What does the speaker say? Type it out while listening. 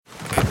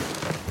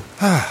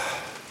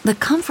The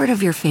comfort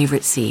of your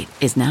favorite seat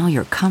is now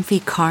your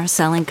comfy car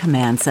selling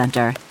command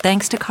center,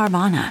 thanks to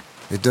Carvana.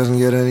 It doesn't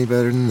get any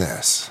better than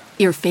this.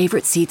 Your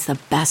favorite seat's the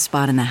best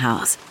spot in the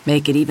house.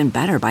 Make it even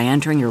better by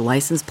entering your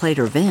license plate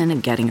or VIN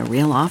and getting a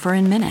real offer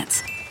in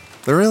minutes.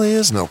 There really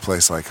is no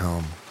place like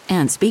home.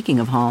 And speaking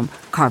of home,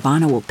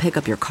 Carvana will pick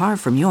up your car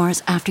from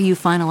yours after you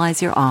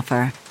finalize your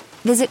offer.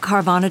 Visit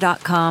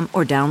Carvana.com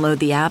or download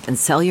the app and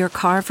sell your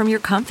car from your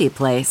comfy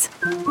place.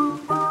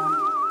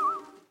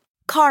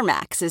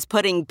 CarMax is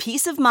putting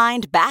peace of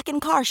mind back in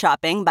car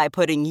shopping by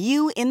putting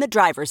you in the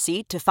driver's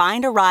seat to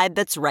find a ride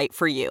that's right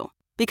for you.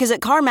 Because at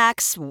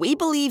CarMax, we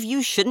believe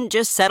you shouldn't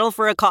just settle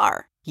for a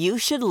car. You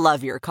should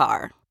love your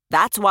car.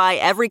 That's why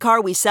every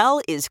car we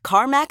sell is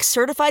CarMax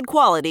certified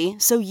quality,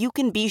 so you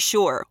can be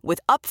sure with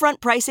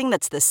upfront pricing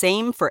that's the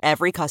same for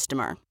every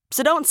customer.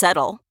 So don't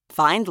settle.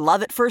 Find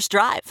love at first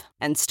drive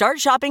and start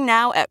shopping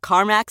now at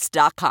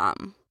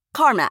CarMax.com.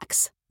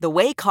 CarMax, the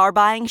way car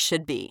buying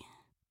should be.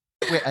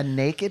 Wait, a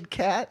naked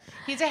cat?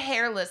 He's a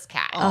hairless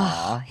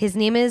cat. His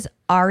name is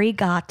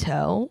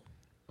Arigato.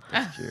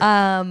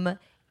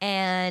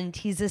 And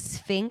he's a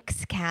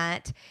Sphinx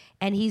cat,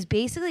 and he's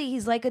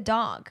like a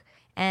dog,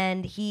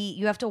 and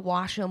you have to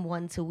wash him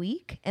once a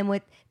week. And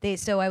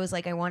so I was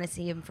like, I want to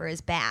see him for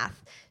his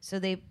bath. So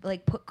they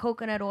like put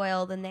coconut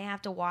oil, then they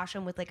have to wash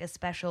him with like a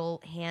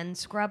special hand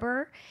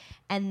scrubber,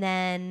 and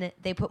then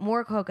they put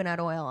more coconut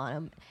oil on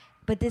him.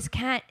 But this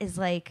cat is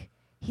like,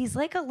 he's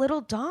like a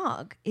little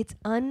dog. It's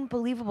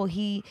unbelievable.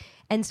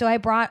 And so I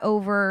brought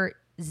over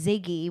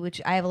Ziggy, which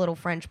I have a little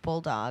French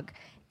bulldog,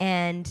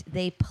 and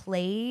they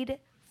played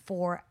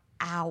for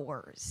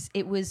hours.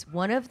 It was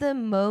one of the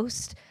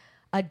most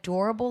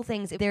adorable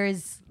things. There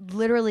is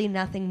literally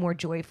nothing more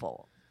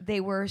joyful. They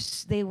were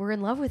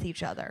in love with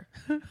each other.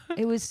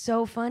 It was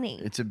so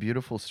funny. It's a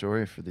beautiful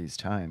story for these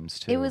times,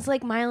 too. It was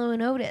like Milo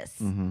and Otis.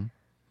 Mm-hmm.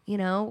 You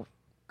know,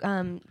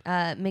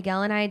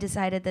 Miguel and I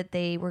decided that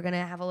they were going to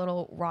have a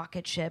little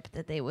rocket ship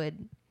that they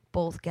would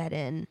both get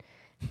in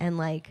and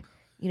like,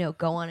 you know,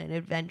 go on an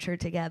adventure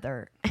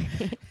together.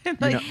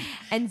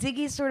 And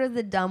Ziggy's sort of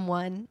the dumb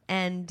one,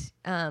 and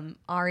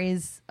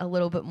Ari's a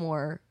little bit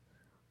more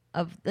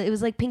of. It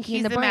was like Pinky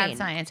and the Brain. He's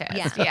the mad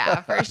scientist.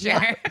 Yeah, for sure.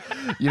 Yeah.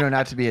 You know,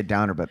 not to be a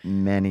downer, but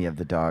many of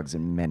the dogs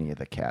and many of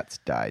the cats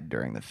died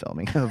during the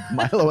filming of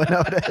Milo and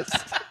Otis.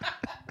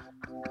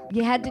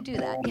 You had to do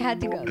that. You had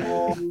to go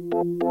there.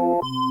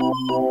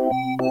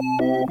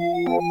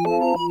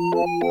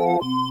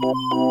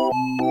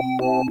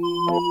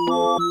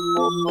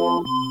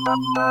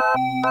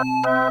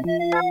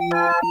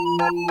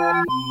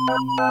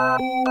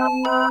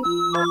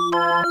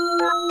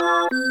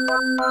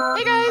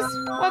 Hey guys,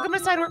 welcome to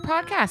Sidework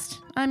Podcast.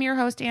 I'm your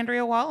host,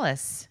 Andrea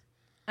Wallace.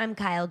 I'm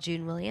Kyle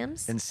June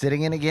Williams. And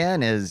sitting in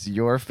again is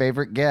your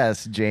favorite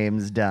guest,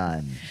 James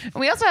Dunn.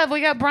 And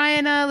we got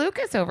Brian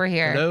Lucas over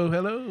here.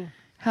 Hello.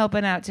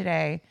 Helping out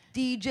today.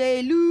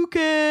 DJ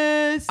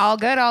Lucas. All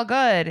good, all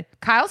good.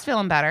 Kyle's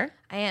feeling better.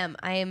 I am.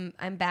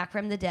 I'm back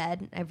from the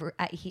dead.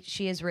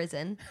 She has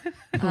risen.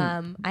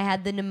 I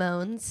had the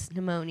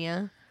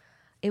pneumonia.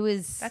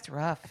 That's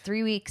rough.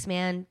 3 weeks,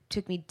 man.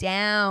 Took me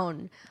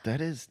down.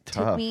 That is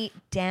tough. Took me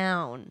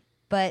down.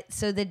 But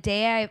so the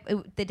day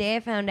I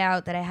found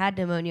out that I had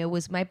pneumonia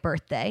was my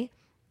birthday.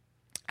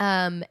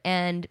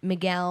 And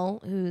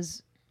Miguel,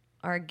 who's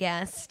our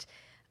guest,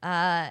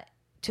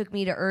 took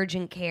me to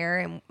urgent care,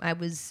 and I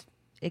was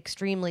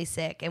extremely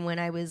sick. And when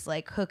I was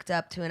like hooked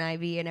up to an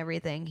IV and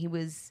everything, he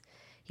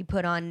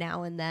put on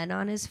Now and Then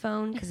on his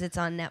phone because it's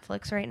on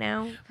Netflix right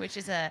now. Which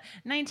is a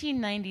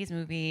 1990s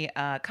movie,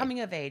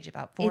 coming of age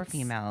about four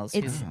females.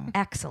 It's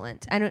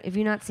excellent. Have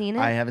you not seen it?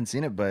 I haven't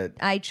seen it, but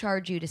I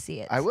charge you to see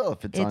it. I will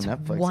if it's on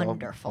Netflix.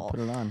 Wonderful. I'll put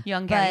it on.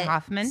 Young Gabby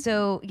Hoffman.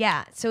 So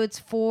it's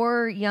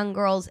 4 young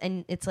girls,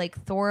 and it's like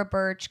Thora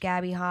Birch,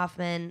 Gabby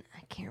Hoffman,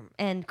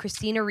 and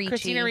Christina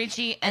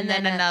Ricci. And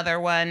then another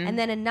one. And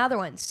then another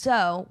one.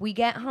 So we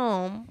get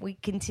home, we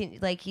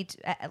continue,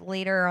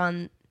 later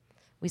on,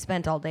 we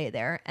spent all day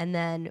there, and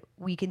then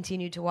we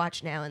continued to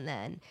watch Now and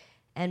Then.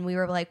 And we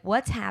were like,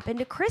 what's happened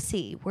to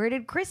Chrissy? Where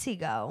did Chrissy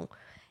go?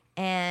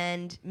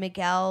 And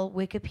Miguel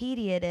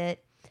Wikipedia'd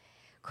it.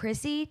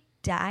 Chrissy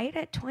died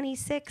at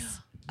 26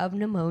 of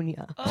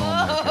pneumonia.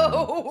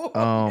 Oh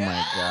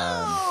my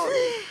God.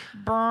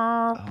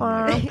 I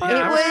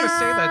was going to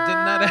say that.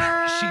 Didn't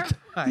that she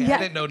died? Yeah. I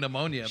didn't know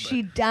pneumonia. But.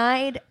 She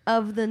died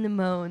of the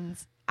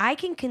pneumones. I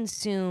can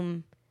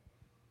consume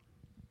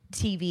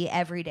TV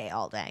every day,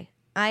 all day.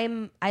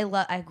 I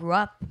grew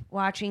up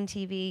watching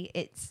TV.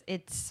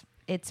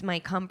 It's my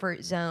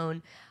comfort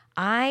zone.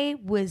 I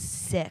was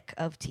sick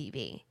of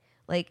TV.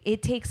 Like,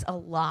 it takes a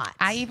lot.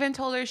 I even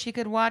told her she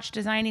could watch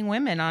Designing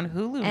Women on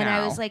Hulu and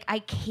now. I was like, I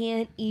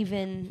can't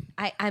even.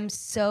 I'm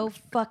so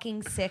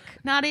fucking sick.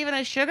 not even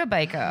a sugar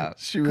baker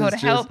She was could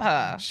just, help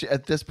her.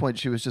 At this point,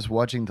 she was just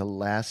watching the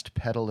last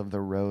petal of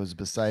the rose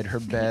beside her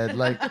bed,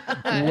 like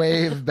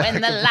wave back.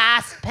 When the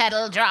last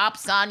petal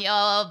drops on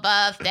your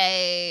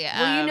birthday.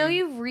 Well,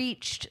 you've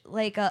reached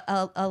like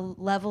a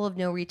level of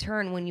no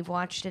return when you've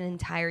watched an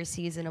entire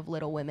season of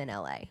Little Women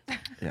LA.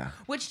 Yeah.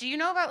 Which, do you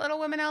know about Little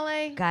Women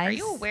LA? Guys, are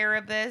you aware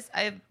of this?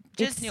 I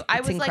just it's- knew. I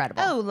it's was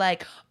incredible.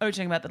 like, oh, you're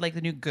talking about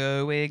the new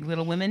going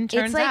Little Women.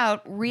 Turns It's like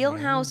out, Real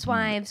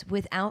Housewives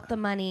without the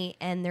money,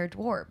 and they're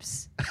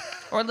dwarves.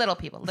 or little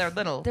people. They're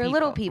little. They're people.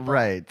 little people.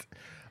 Right.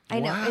 I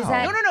know. Wow. Is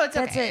that No, it's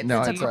that's okay. A, No,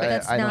 that's it's a, all right.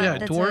 that's I not. don't- Yeah,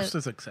 that's dwarfs a,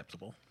 is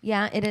acceptable.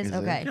 yeah, it is. Is it?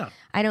 Okay. Yeah.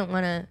 I don't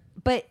want to.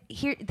 But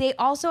here, they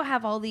also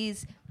have all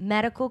these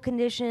medical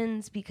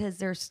conditions because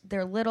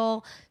they're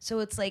little. So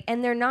it's like,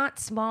 and they're not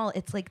small.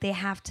 It's like they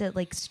have to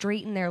like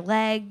straighten their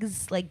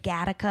legs, like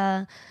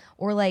Gattaca,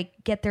 or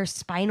like get their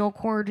spinal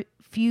cord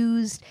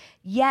fused.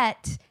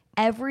 Yet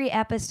every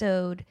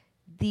episode,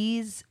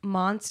 these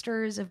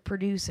monsters of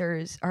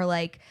producers are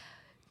like,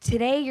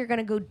 today you're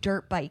gonna go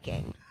dirt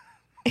biking.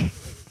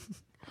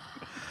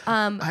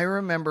 I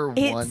remember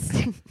It's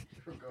one.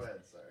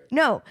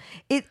 no,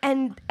 it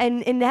and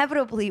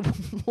inevitably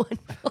one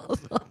falls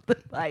off the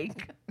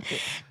bike,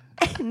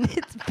 and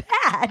it's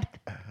bad.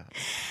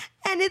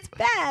 And it's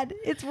bad.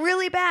 It's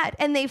really bad.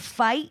 And they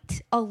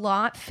fight a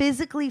lot,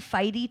 physically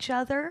fight each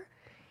other.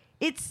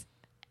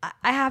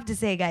 I have to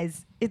say,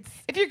 guys, it's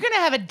If you're gonna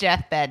have a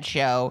deathbed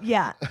show,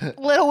 yeah.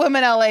 Little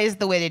Women LA is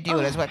the way to do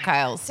it. Is what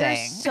Kyle's They're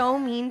saying. so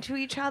mean to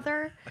each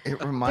other. It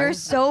They're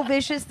reminds. so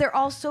vicious. They're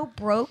all so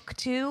broke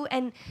too,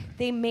 and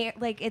they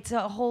it's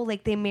a whole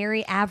like they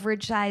marry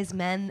average sized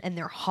men, and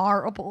they're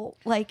horrible.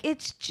 Like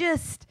it's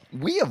just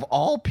We of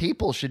all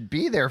people should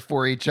be there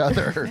for each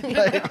other.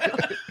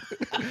 Like,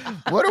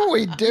 what are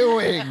we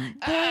doing?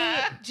 they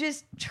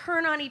just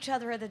turn on each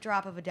other at the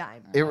drop of a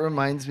dime. It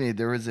reminds me,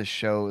 there was a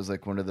show, it was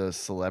like one of those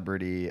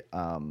celebrity,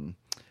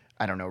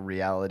 I don't know,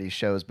 reality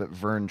shows, but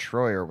Vern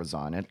Troyer was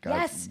on it. God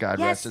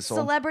rest his soul.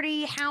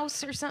 Celebrity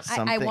House or something. I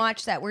Something.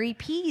 watched that where he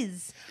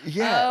pees.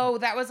 Yeah. Oh,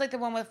 that was like the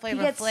one with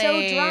Flavor gets so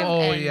Flav. drunk.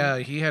 Oh and- yeah,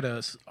 he had a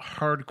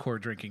hardcore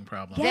drinking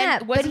problem. Yeah, Then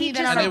but wasn't he he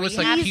then just on a And it was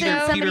like rehab pees in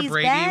Peter somebody's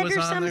Brady bed was or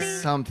on something. there.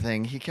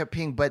 Something. He kept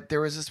peeing, but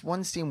there was this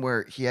one scene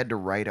where he had to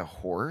ride a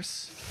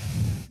horse,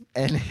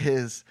 and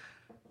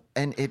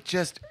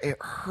it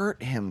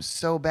hurt him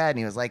so bad, and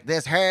he was like,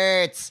 "This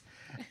hurts."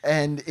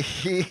 And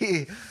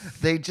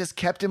they just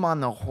kept him on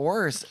the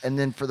horse. And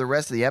then for the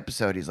rest of the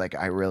episode, he's like,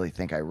 I really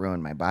think I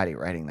ruined my body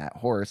riding that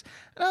horse.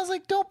 And I was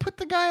like, don't put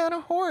the guy on a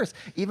horse.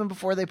 Even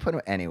before they put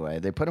him, anyway,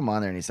 they put him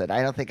on there and he said,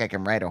 I don't think I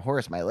can ride a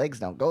horse. My legs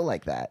don't go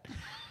like that.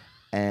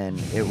 And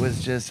it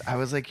was just, I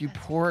was like, you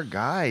poor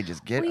guy,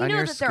 just get Well, on you know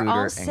your that scooter they're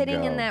all and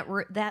sitting go. in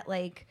that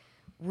like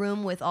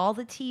room with all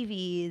the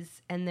TVs,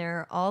 and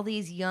they're all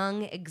these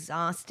young,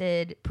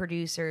 exhausted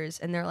producers,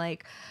 and they're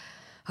like,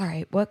 all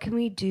right, what can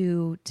we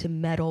do to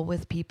meddle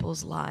with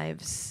people's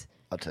lives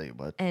I'll tell you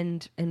what,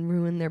 and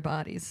ruin their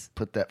bodies?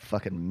 put that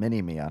fucking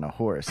mini-me on a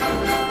horse.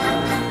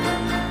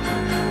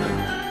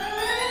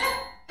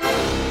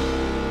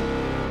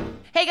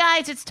 Hey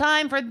guys, it's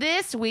time for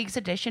this week's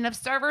edition of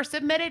Server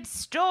Submitted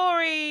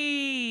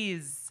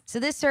Stories. So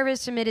this server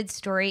submitted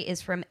story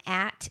is from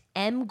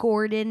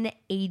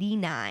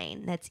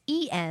 @mgordon89. That's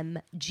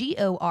EMGORDON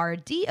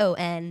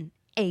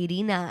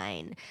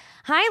 89.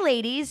 Hi,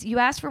 ladies. You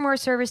asked for more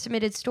service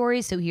submitted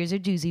stories, so here's a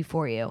doozy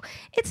for you.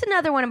 It's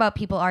another one about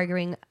people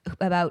arguing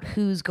about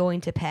who's going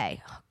to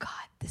pay. Oh, God,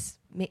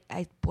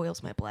 it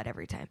boils my blood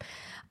every time.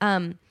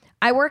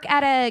 I work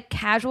at a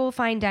casual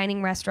fine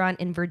dining restaurant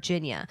in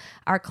Virginia.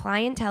 Our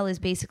clientele is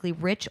basically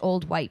rich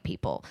old white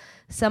people.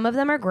 Some of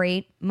them are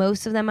great.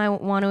 Most of them I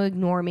want to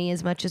ignore me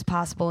as much as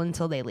possible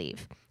until they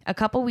leave. A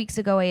couple weeks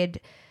ago, I had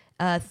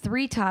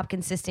three top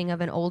consisting of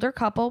an older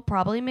couple,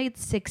 probably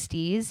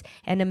mid-60s,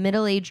 and a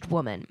middle-aged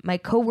woman. My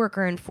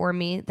coworker informed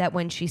me that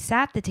when she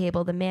sat at the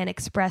table, the man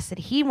expressed that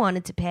he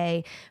wanted to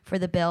pay for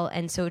the bill,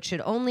 and so it should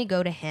only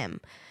go to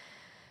him.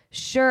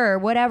 Sure,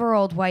 whatever,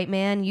 old white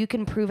man. You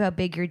can prove how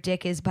big your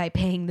dick is by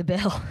paying the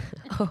bill.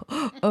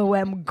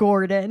 O.M.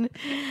 Gordon.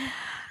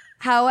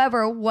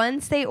 However,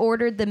 once they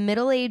ordered, the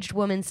middle-aged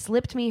woman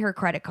slipped me her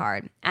credit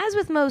card. As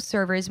with most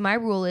servers, my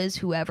rule is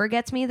whoever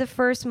gets me the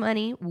first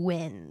money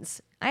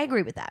wins. I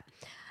agree with that.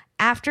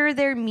 After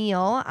their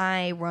meal,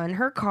 I run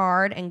her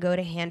card and go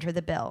to hand her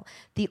the bill.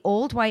 The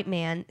old white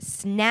man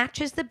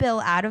snatches the bill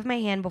out of my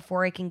hand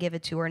before I can give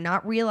it to her,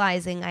 not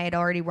realizing I had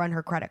already run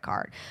her credit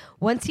card.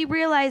 Once he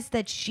realized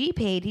that she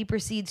paid, he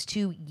proceeds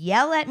to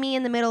yell at me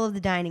in the middle of the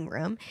dining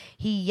room.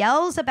 He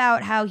yells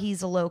about how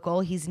he's a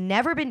local, he's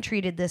never been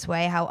treated this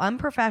way, how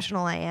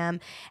unprofessional I am,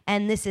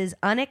 and this is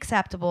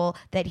unacceptable,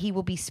 that he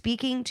will be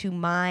speaking to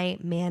my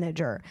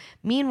manager.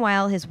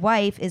 Meanwhile, his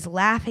wife is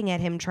laughing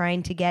at him,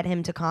 trying to get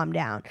him to calm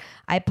down.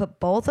 I put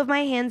both of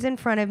my hands in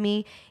front of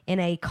me in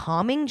a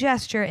calming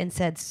gesture and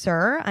said,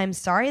 "Sir, I'm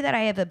sorry that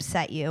I have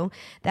upset you.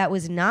 That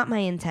was not my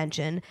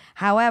intention.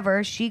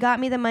 However, she got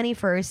me the money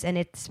first and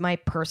it's my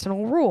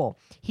personal rule."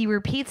 He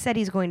repeats that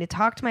he's going to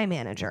talk to my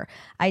manager.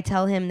 I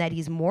tell him that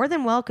he's more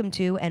than welcome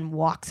to and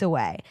walks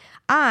away.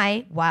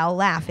 I, while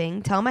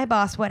laughing, tell my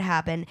boss what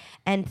happened,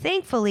 and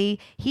thankfully,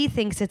 he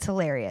thinks it's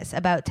hilarious.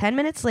 About 10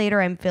 minutes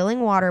later, I'm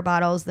filling water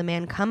bottles. The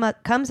man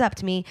comes up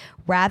to me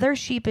rather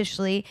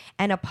sheepishly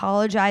and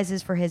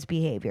apologizes for his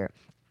behavior.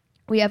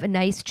 We have a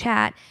nice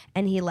chat,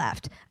 and he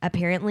left,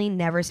 apparently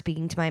never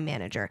speaking to my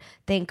manager.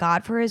 Thank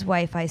God for his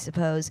wife, I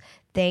suppose.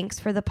 Thanks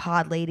for the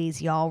pod,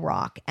 ladies. Y'all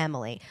rock.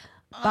 Emily.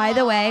 By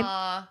the way,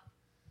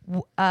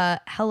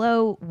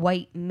 hello,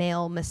 white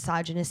male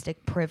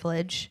misogynistic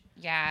privilege.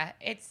 Yeah,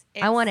 it's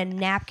I want to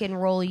napkin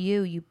roll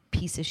you, you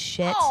piece of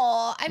shit.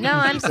 Oh, I mean, No,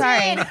 I'm he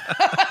sorry. did.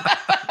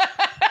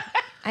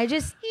 I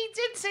just He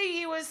did say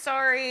he was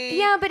sorry.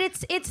 yeah, but it's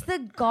the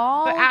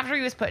gall. But after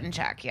he was put in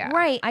check, yeah.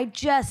 Right. I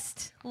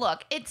just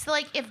Look, it's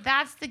like if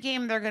that's the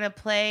game they're going to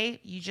play,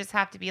 you just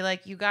have to be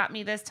like, you got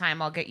me this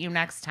time, I'll get you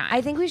next time.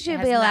 I think we It should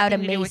has be allowed to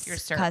nothing do with mace your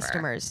server.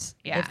 customers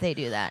Yeah. if they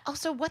do that.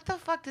 Also, what the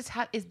fuck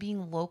is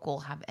being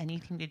local have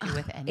anything to do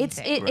with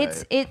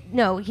anything?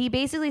 No, he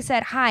basically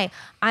said, "Hi,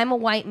 I'm a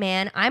white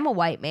man. I'm a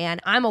white man.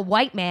 I'm a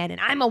white man,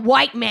 and I'm a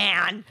white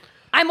man.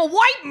 I'm a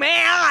white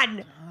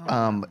man."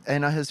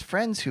 And his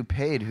friends who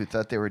paid, who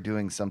thought they were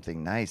doing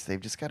something nice, they've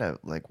just got to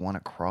like want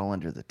to crawl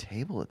under the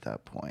table at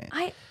that point.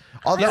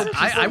 Although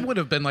I would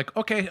have been like,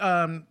 okay,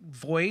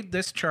 void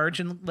this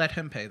charge and let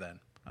him pay then.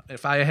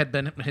 If I had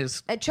been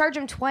his, I charge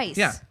him twice.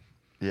 yeah.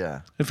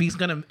 yeah. If he's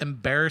gonna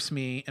embarrass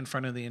me in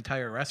front of the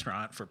entire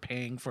restaurant for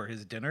paying for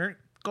his dinner,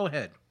 go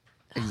ahead.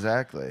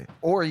 Exactly.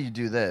 Or you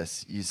do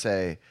this. You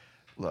say,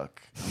 "Look,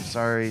 I'm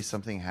sorry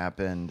something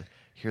happened.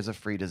 Here's a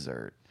free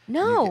dessert."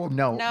 No.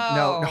 No.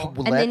 No.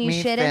 And Let then you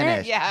me shit in it?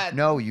 finish. Yeah.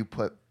 No, you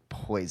put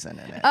poison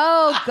in it.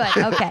 Oh, good.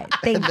 Okay.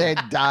 Thank And you. they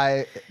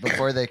die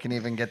before they can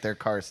even get their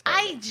car started.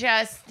 I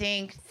just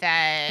think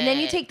that. And then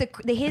you take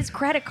his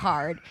credit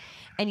card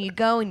and you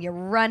go and you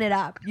run it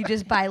up. You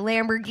just buy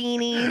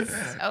Lamborghinis.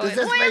 Oh, Does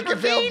it's this make you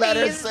feel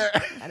better, Lamborghinis. sir?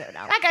 I don't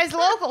know. That guy's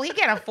local. He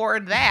can't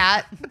afford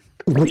that.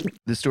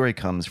 The story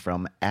comes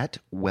from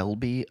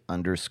 @Welby_C.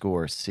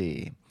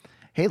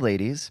 Hey,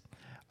 ladies.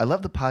 I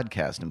love the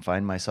podcast and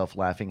find myself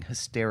laughing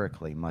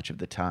hysterically much of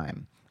the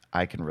time.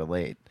 I can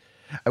relate.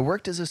 I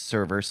worked as a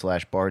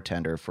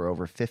server/bartender for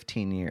over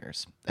 15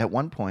 years. At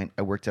one point,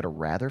 I worked at a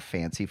rather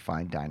fancy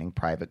fine dining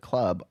private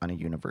club on a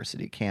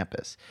university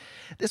campus.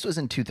 This was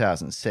in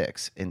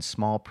 2006 in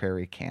Small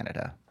Prairie,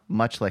 Canada,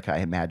 much like I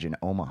imagine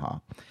Omaha.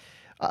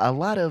 A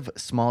lot of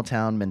small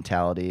town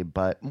mentality,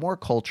 but more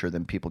culture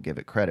than people give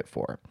it credit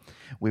for.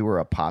 We were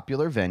a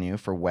popular venue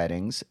for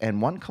weddings,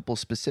 and one couple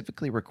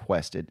specifically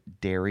requested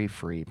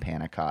dairy-free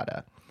panna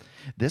cotta.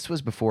 This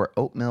was before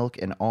oat milk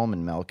and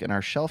almond milk, and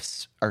our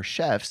chefs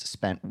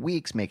spent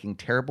weeks making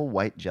terrible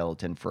white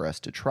gelatin for us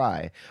to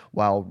try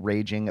while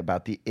raging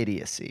about the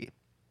idiocy.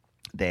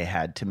 They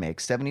had to make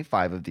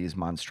 75 of these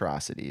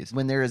monstrosities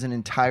when there is an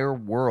entire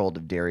world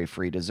of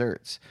dairy-free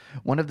desserts.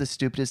 One of the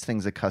stupidest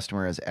things a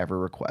customer has ever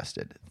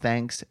requested.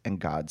 Thanks and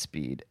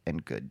Godspeed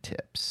and good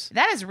tips.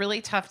 That is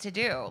really tough to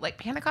do. Like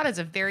panna cotta is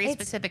a very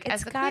specific,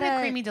 as the queen of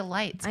creamy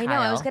delights. I know.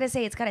 I was Kyle. gonna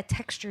say it's got a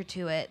texture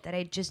to it that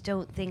I just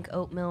don't think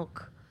oat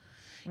milk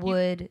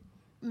would.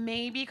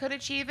 Maybe could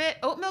achieve it.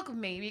 Oat milk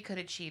maybe could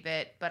achieve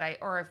it, but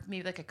or if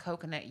maybe like a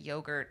coconut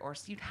yogurt, or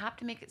you'd have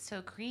to make it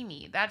so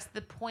creamy. That's the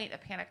point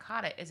of panna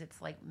cotta, is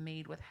it's like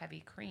made with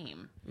heavy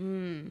cream.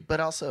 But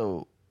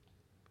also,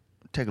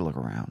 take a look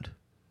around.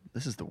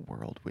 This is the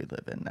world we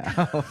live in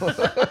now.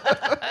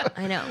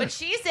 I know. But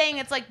she's saying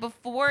it's like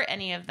before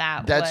any of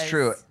that. That's was...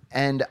 true.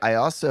 And I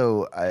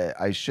also,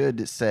 I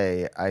should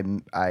say,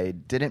 I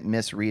didn't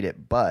misread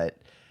it, but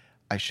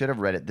I should have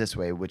read it this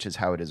way, which is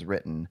how it is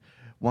written.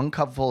 One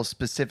couple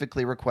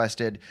specifically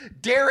requested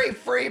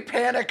dairy-free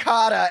panna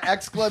cotta! !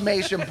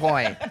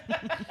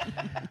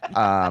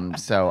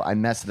 So I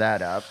messed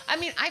that up. I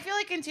mean, I feel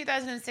like in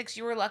 2006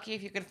 you were lucky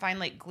if you could find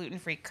like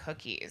gluten-free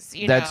cookies.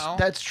 You That's know,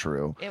 that's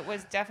true. it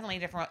was definitely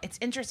different. It's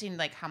interesting,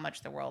 like how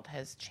much the world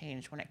has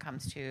changed when it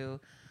comes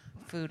to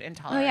food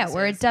intolerance.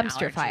 we're a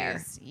dumpster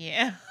fire.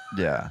 Yeah,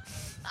 Yeah.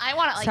 I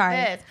want it like Sorry.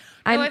 this.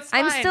 No, I'm it's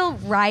I'm fine. still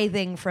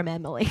writhing from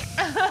Emily.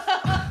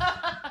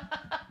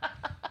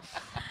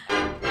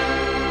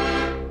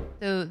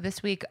 So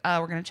this week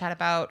we're going to chat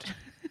about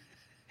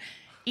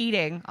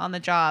eating on the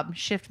job,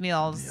 shift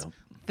meals,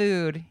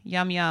 food,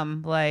 yum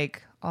yum,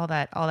 like all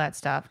that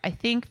stuff. I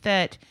think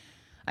that,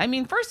 I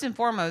mean, first and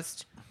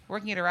foremost,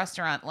 working at a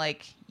restaurant,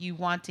 like you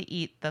want to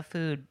eat the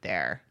food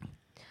there.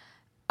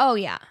 Oh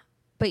yeah,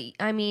 but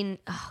I mean,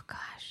 oh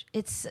gosh,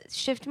 it's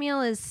shift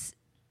meal is.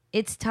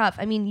 It's tough.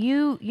 I mean,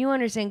 you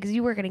understand because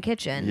you work in a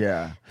kitchen.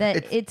 Yeah.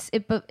 That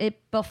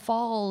it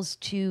befalls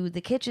to the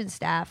kitchen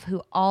staff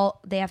who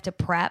they have to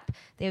prep.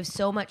 They have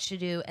so much to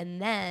do,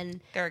 and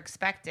then They're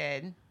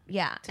expected.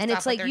 yeah, to and stop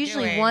it's what like they're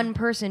usually doing. one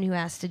person who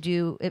has to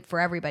do it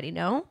for everybody.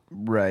 No.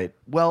 Right.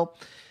 Well,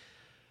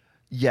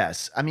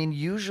 Yes. I mean,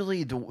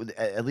 usually,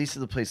 at least at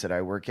the place that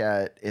I work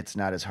at, it's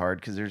not as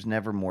hard because there's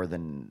never more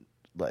than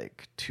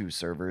like 2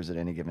 servers at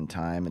any given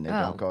time and they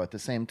don't go at the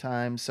same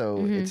time.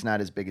 So it's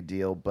not as big a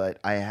deal. But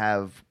I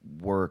have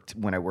worked,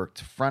 when I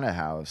worked front of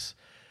house,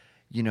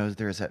 you know,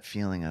 there's that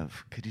feeling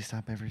of, could you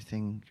stop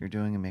everything you're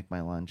doing and make my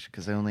lunch?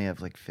 Because I only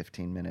have like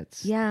 15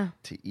 minutes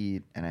to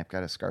eat and I've got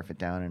to scarf it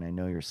down. And I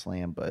know you're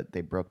slammed, but they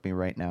broke me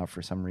right now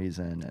for some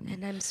reason.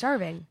 And I'm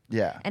starving.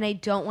 Yeah. And I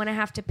don't want to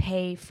have to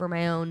pay for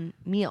my own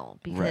meal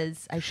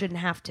because I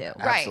shouldn't have to.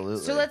 Right.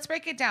 Absolutely. So let's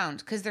break it down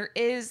because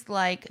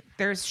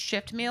there's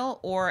shift meal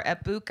or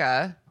at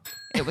Buka,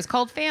 it was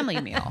called family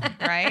meal,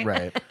 right?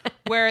 Right.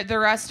 Where the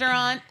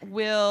restaurant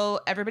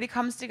everybody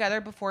comes together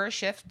before a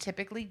shift,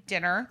 typically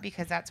dinner,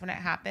 because that's when it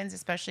happens,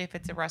 especially if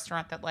it's a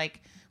restaurant that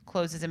like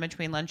closes in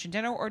between lunch and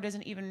dinner or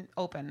doesn't even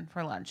open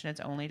for lunch and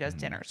it only does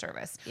dinner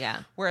service.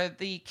 Yeah. Where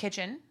the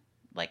kitchen,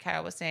 like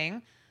Kyle was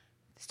saying,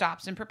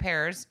 stops and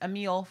prepares a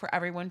meal for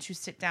everyone to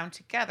sit down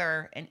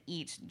together and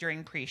eat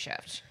during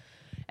pre-shift.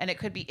 And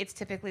it's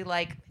typically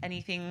like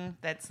anything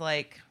that's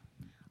like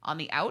on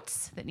the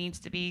outs that needs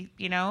to be,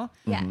 you know,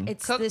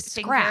 It's cooked, the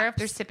taken care of. scraps.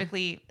 There's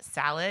typically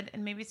salad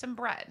and maybe some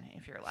bread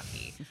if you're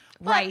lucky.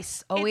 But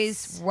Rice,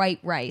 always it's- white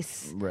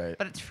rice. Right.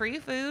 But it's free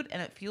food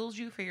and it fuels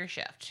you for your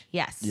shift.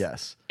 Yes.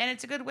 Yes. And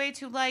it's a good way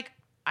to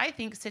I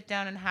think sit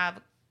down and have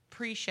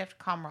pre-shift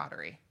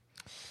camaraderie.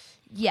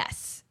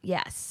 Yes.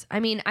 I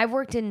mean, I've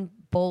worked in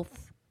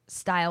both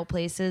style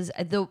places.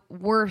 The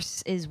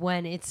worst is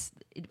when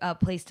a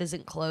place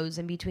doesn't close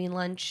in between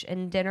lunch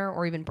and dinner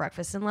or even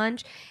breakfast and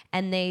lunch.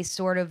 And they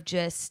sort of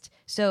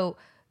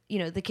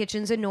the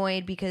kitchen's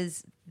annoyed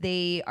because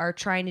they are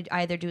trying to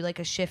either do like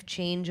a shift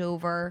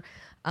changeover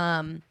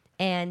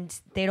and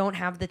they don't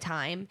have the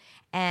time.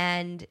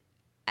 And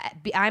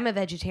I'm a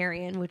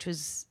vegetarian, which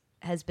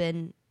has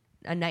been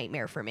a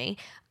nightmare for me.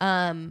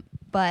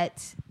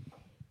 But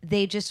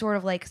they just sort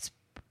of like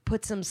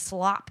put some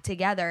slop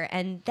together.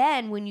 And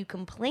then when you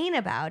complain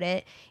about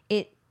it,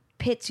 it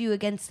pits you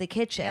against the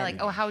kitchen. Yeah, like,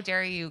 oh, how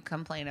dare you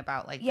complain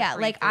about the yeah,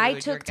 free like food I you're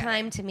took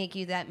time getting. to make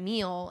you that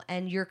meal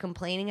and you're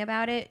complaining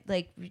about it.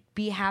 Like,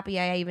 be happy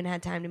I even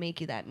had time to make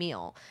you that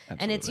meal.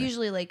 And it's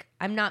usually like,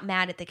 I'm not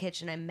mad at the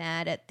kitchen. I'm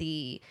mad at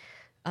the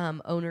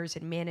owners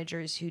and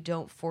managers who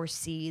don't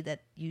foresee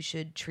that you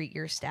should treat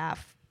your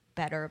staff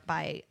better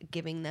by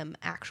giving them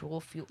actual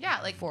fuel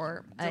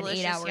for an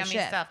delicious, 8-hour yummy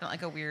shift. stuff, not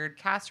like a weird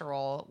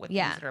casserole with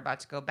Yeah. things that are about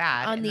to go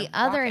bad. On and the then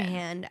other walk in.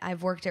 hand,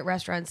 I've worked at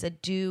restaurants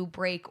that do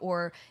break,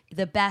 or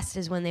the best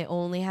is when they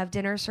only have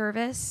dinner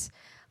service.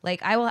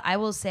 Like I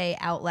will say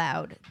out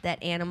loud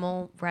that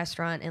Animal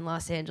Restaurant in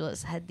Los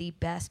Angeles had the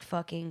best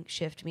fucking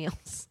shift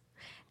meals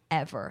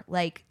ever.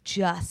 Like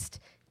just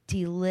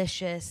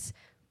delicious,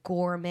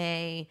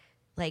 gourmet.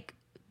 Like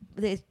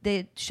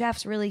the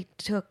chefs really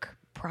took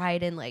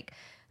pride in like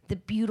the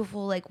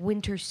beautiful like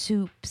winter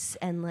soups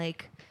and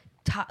like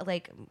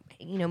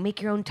make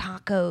your own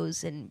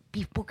tacos and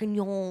beef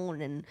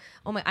bourguignon and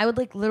I would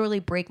like literally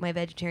break my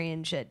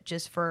vegetarian shit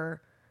just for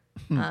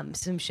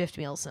some shift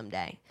meals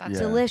someday. That's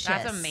delicious.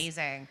 That's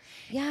amazing.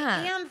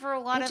 Yeah. And for a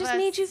lot it of just us,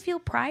 made you feel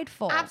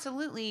prideful.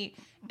 absolutely.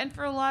 And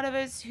for a lot of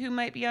us who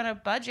might be on a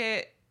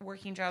budget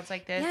working jobs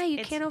like this, Yeah, you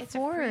it's, can't it's a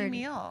free afford.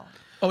 meal.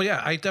 Oh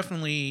yeah, I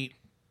definitely,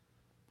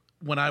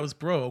 when I was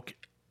broke,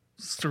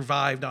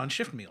 survived on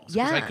shift meals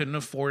because I Yeah. couldn't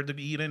afford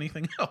to eat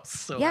anything else.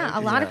 So Yeah, I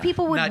a lot of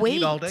people would not wait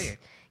eat all day.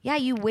 Yeah,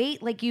 you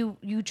wait, like you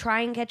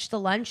try and catch the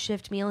lunch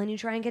shift meal and you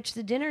try and catch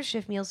the dinner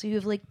shift meal, so you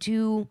have like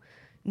 2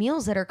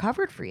 meals that are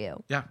covered for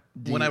you. Yeah.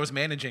 When I was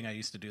managing, I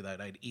used to do that.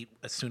 I'd eat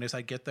as soon as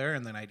I get there,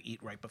 and then I'd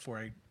eat right before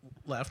I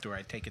left, or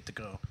I'd take it to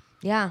go.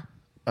 Yeah.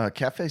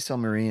 Cafe Saint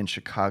Marie in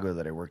Chicago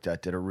that I worked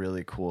at did a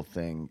really cool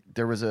thing.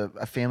 There was a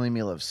family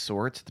meal of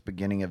sorts at the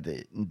beginning of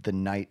the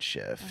night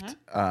shift.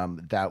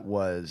 That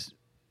was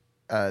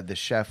the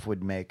chef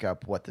would make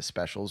up what the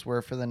specials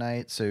were for the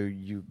night, so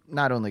you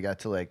not only got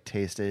to like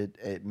taste it,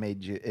 it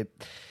made you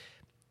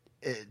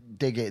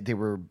they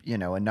were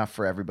enough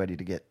for everybody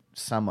to get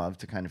some of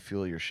to kind of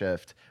fuel your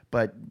shift,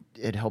 but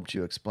it helped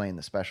you explain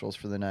the specials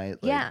for the night,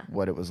 like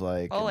what it was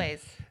like.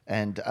 Always.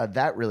 And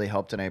that really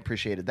helped, and I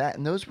appreciated that.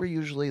 And those were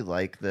usually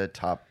like the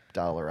top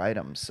dollar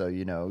items, so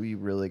you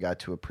really got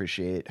to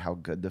appreciate how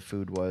good the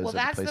food was. Well, at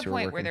that's the, place the you were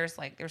point where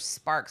working. there's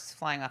sparks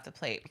flying off the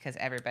plate because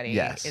everybody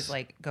Yes. is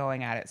like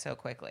going at it so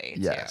quickly.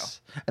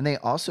 Yes, and they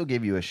also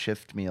gave you a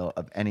shift meal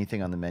of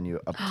anything on the menu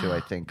up to I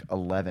think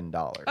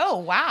 $11. Oh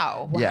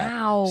wow. Yeah.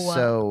 Wow.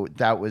 So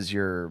that was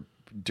your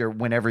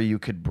whenever you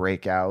could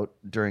break out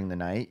during the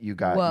night, you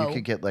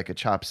could get like a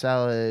chopped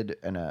salad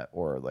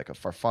or like a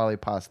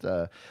farfalle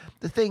pasta.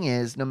 The thing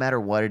is, no matter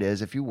what it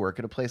is, if you work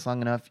at a place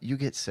long enough, you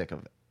get sick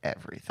of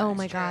everything. Oh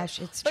my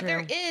gosh, it's But true.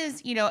 there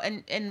is,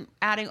 and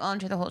adding on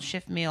to the whole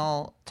shift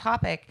meal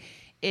topic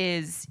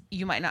is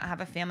you might not have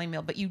a family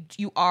meal, but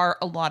you are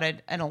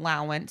allotted an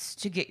allowance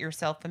to get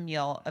yourself a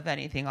meal of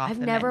anything off I've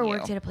the never menu.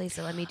 worked at a place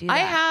that let me do that. I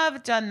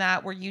have done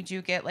that where you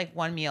do get like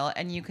one meal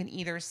and you can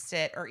either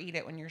sit or eat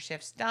it when your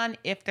shift's done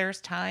if there's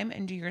time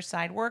and do your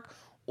side work,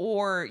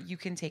 or you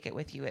can take it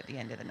with you at the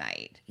end of the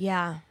night.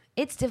 Yeah.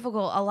 It's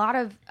difficult. A lot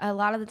of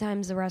the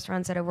times the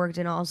restaurants that I've worked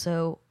in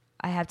also,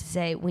 I have to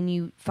say, when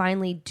you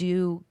finally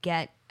do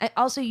get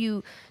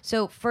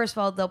so first of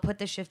all, they'll put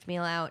the shift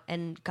meal out,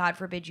 and God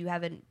forbid you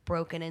haven't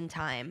broken in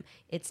time,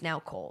 it's now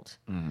cold.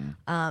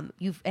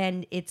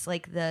 And it's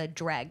like the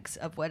dregs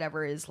of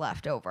whatever is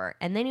left over,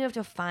 and then you have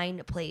to find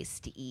a place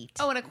to eat.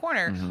 Oh, in a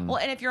corner. Well,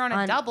 and if you're on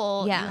a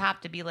double, yeah. you have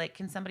to be like,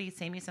 can somebody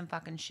save me some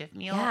fucking shift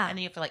meal? Yeah. And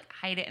then you have to like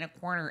hide it in a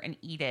corner and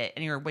eat it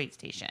in your wait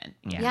station.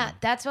 Yeah,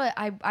 that's what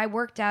I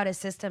worked out a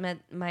system at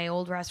my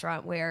old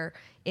restaurant where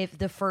if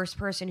the first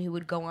person who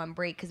would go on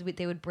break, because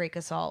they would break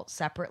us all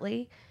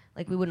separately,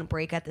 like we wouldn't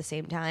break at the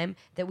same time,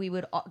 that we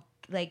would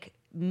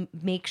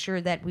make sure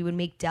that we would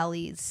make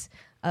delis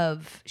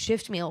of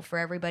shift meal for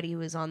everybody who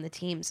was on the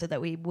team so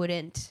that we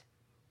wouldn't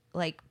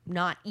like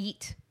not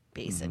eat,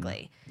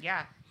 basically.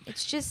 Yeah.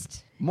 It's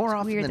just More it's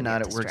often weird than that we not,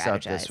 have it to works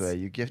out this strategize. way.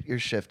 You get your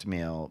shift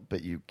meal,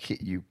 but you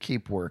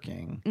keep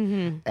working,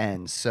 Mm-hmm.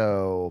 and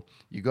so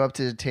you go up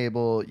to the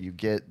table, you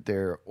get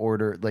their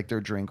order, like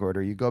their drink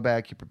order. You go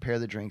back, you prepare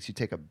the drinks, you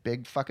take a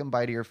big fucking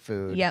bite of your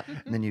food, Yep.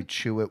 and then you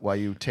chew it while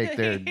you take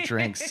their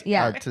drinks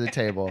Yeah. out to the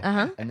table,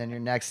 Uh-huh. and then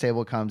your next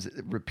table comes.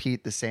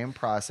 Repeat the same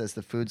process.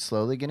 The food's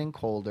slowly getting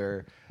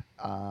colder.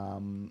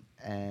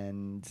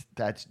 And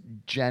that's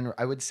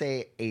I would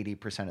say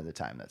 80% of the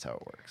time that's how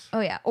it works. Oh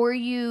yeah, or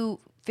you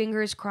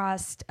fingers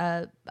crossed,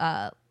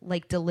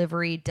 like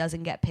delivery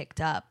doesn't get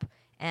picked up,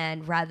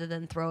 and rather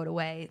than throw it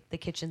away, the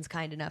kitchen's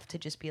kind enough to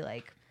just be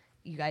like,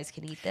 you guys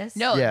can eat this.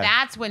 No, Yeah.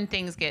 that's when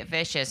things get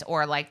vicious,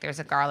 or like there's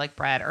a garlic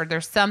bread, or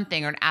there's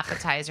something, or an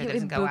appetizer Yeah, that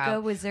doesn't in go Buca,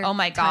 out. was there Oh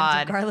my tons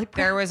of god, garlic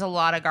bread? there was a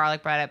lot of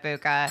garlic bread at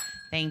Buca.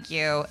 Thank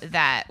you.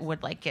 That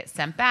would like get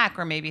sent back,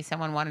 or maybe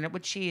someone wanted it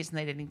with cheese and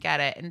they didn't get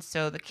it, and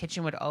so the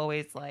kitchen would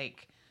always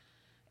like.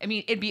 I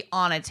mean, it'd be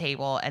on a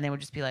table and they would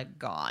just be like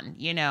gone,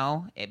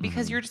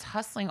 because you're just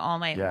hustling all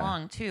night Yeah.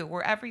 long too,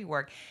 wherever you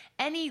work.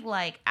 Any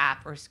like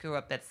app or screw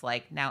up that's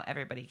like now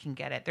everybody can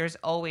get it. There's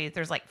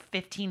like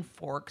 15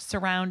 forks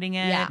surrounding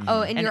it. Yeah.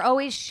 Oh, and you're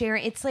always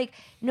sharing. It's like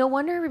no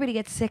wonder everybody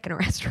gets sick in a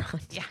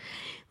restaurant. Yeah.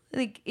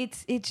 Like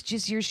it's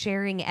just you're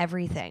sharing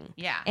everything.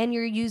 Yeah. And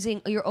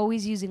you're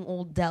always using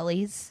old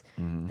delis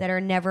that are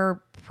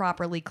never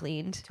properly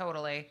cleaned.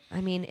 Totally.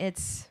 I mean,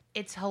 it's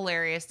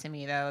hilarious to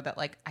me though that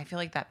like I feel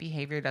like that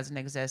behavior doesn't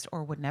exist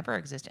or would never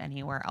exist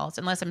anywhere else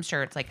unless I'm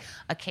sure it's like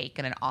a cake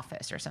in an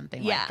office or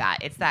something Yeah. like that.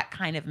 It's that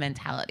kind of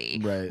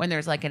mentality Right. when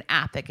there's like an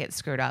app that gets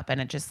screwed up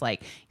and it just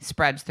like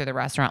spreads through the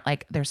restaurant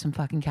like there's some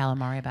fucking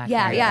calamari back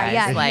yeah, there. yeah, you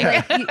yeah. guys.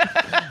 Like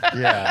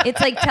Yeah.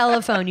 It's like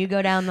telephone. You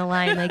go down the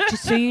line, like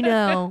just so you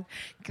know.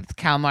 it's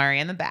calamari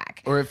in the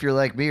back. Or if you're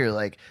like me, you're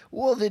like,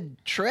 well, the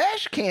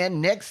trash can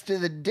next to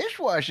the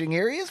dishwashing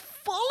area is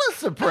full of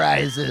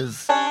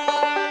surprises.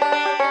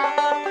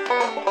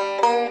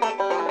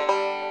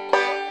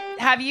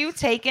 Have you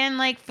taken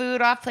like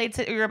food off plates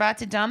that you're about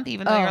to dump,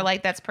 even though Oh. you're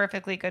like that's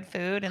perfectly good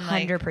food and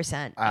like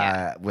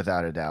 100%.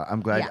 Without a doubt. I'm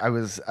glad.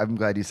 Yeah. I'm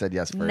glad you said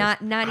yes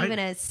first. Not even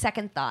a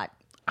second thought.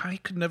 I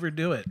could never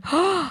do it.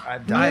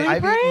 I've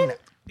done.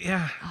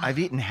 Yeah. I've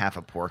eaten half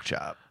a pork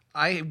chop.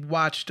 I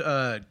watched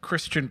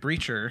Christian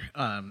Breacher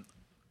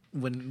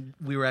when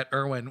we were at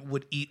Irwin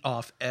would eat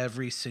off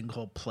every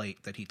single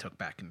plate that he took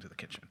back into the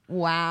kitchen.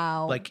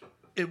 Wow. Like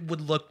it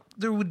would look,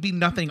 there would be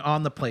nothing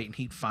on the plate and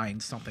he'd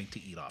find something to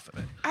eat off of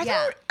it. Are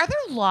Yeah. there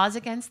laws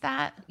against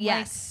that?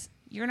 Yes.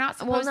 Like, you're not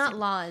supposed well, to. not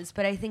laws,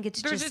 but I think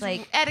it's There's just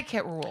like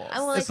etiquette rules.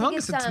 well, I As think long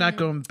as it's not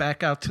going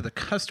back out to the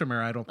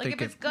customer, I don't Like,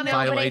 think if it's it gonna-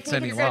 violates but I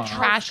think any it's law. health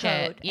Trash code.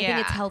 it. I think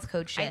it's health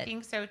code shit. I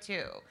think so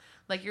too.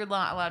 Like you're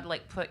not allowed to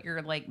like put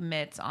your like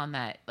mitts on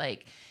that.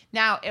 Like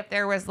now, if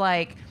there was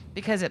like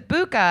because at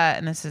Buca,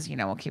 and this is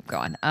we'll keep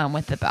going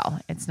with the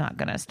bell. It's not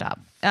gonna stop.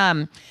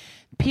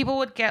 People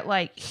would get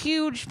like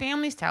huge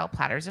family style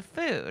platters of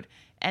food,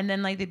 and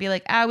then like they'd be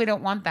like, we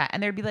don't want that,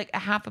 and there'd be like a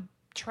half a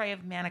tray of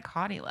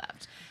manicotti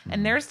left.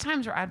 And there's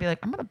times where I'd be like,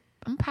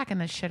 I'm packing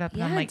this shit up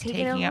and I'm Yeah, like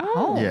taking taking it it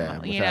home. home.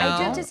 Yeah, you without know. I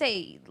do have to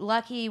say,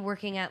 lucky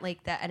working at like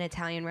an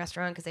Italian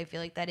restaurant because I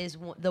feel like that is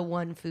the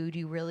one food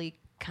you really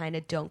kind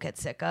of don't get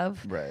sick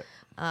of. Right.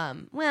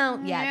 Well,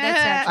 yeah,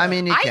 that's I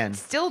mean, you I can.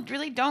 still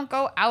really don't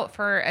go out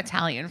for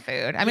Italian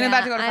food. I mean, I'm Yeah,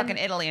 about to go to I'm-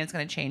 fucking Italy and it's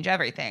going to change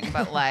everything.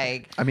 But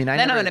like, I mean, I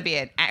then I'm never- going to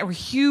be a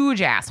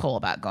huge asshole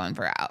about going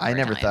for out. I for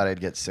never Italian. thought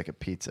I'd get sick of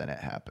pizza, and it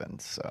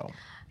happened. So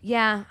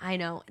yeah, I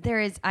know. There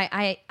is.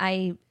 I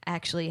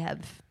actually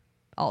have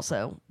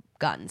also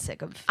gotten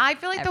sick of. I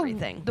feel like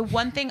everything. the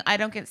one thing I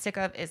don't get sick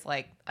of is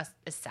like a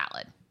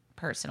salad.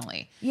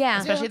 Personally, Yeah.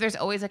 especially if there's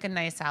always like a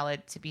nice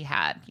salad to be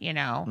had.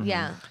 Yeah,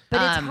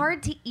 but it's Um,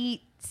 hard to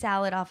eat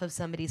salad off of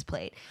somebody's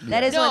plate.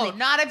 That is No, one thing.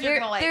 not if you're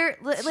gonna, like-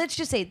 Let's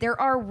just say there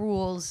are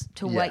rules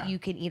to Yeah. what you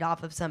can eat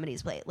off of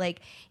somebody's plate.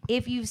 Like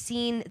if you've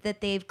seen that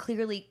they've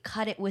clearly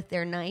cut it with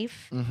their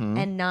knife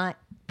and not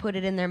put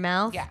it in their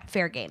mouth, Yeah.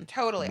 fair game.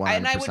 Totally.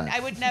 100%. I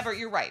would never,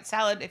 you're right.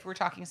 Salad, if we're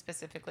talking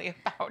specifically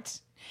about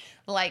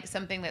like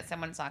something that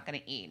someone's not going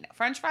to eat.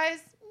 French fries?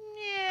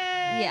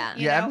 Yeah.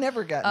 you yeah, know? I've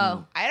never gotten.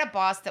 Oh. I had a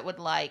boss that would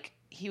like,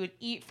 he would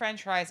eat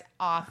French fries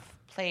off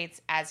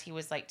plates as he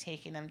was like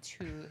taking them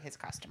to his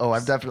customers. Oh,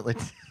 I've definitely.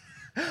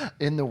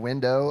 In the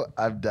window,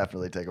 I've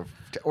definitely taken,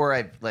 or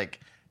I've like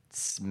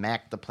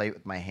smacked the plate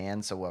with my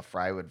hand so a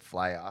fry would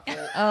fly off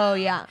it, Oh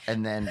yeah.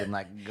 and then been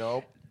like,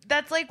 gulp.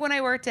 That's like when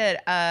I worked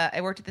at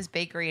this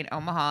bakery in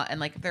Omaha, and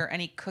like if there are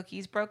any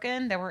cookies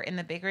broken that were in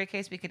the bakery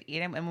case, we could eat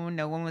them, and when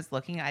no one was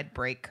looking, I'd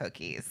break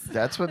cookies.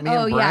 That's what me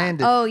Oh and Brian yeah.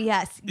 did. Oh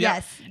yes. Yeah.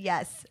 Yes.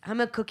 Yes.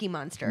 I'm a cookie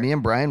monster. Me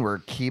and Brian were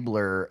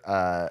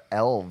Keebler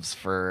elves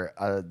for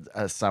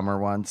a summer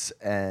once,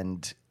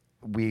 and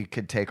we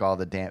could take all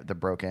the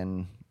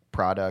broken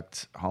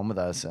product home with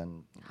us,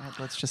 and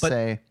let's just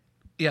say,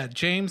 Yeah,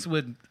 James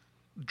would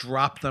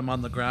drop them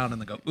on the ground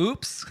and then go,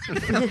 oops.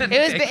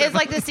 It's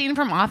like the scene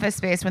from Office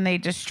Space when they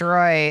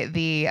destroy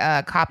the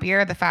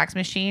copier, the fax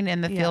machine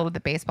in the field with the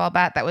baseball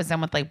bat. That was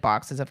done with like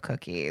boxes of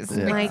cookies.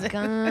 Oh my god.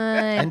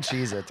 and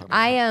cheese it.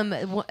 I am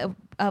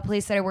a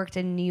place that I worked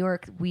in New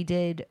York. We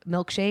did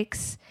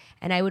milkshakes,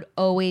 and I would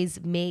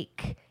always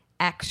make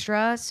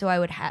extra. So I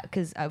would have,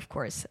 because of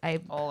course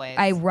Always.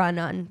 I run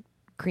on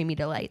Creamy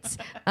Delights,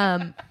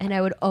 and I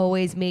would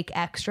always make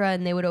extra,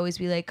 and they would always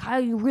be like,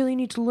 "Kyle, you really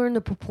need to learn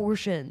the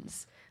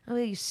proportions." Oh,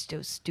 you're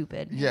so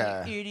stupid.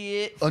 Yeah.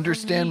 Idiot.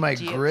 Understand my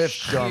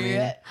grift, dummy.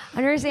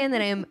 Understand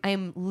that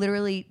I'm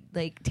literally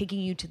like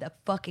taking you to the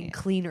fucking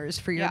cleaners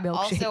for your Yeah,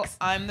 milkshakes. also,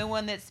 I'm the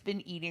one that's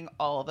been eating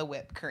all the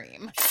whipped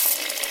cream.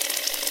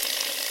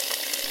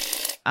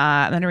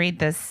 I'm going to read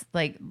this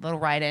like little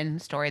write-in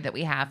story that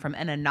we have from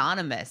an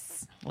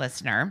anonymous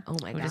listener Oh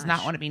my who does gosh.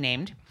 not want to be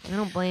named. I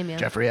don't blame you.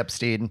 Jeffrey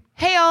Epstein.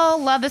 Hey, all,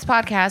 love this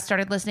podcast.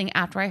 Started listening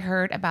after I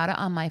heard about it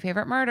on My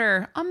Favorite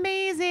Murder.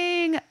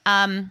 Amazing.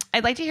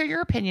 I'd like to hear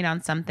your opinion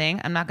on something.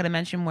 I'm not going to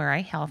mention where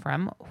I hail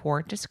from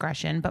for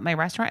discretion, but my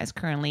restaurant is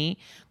currently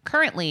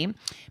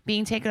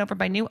being taken over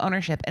by new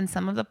ownership, and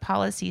some of the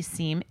policies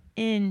seem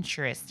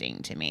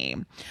interesting to me.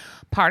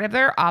 Part of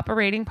their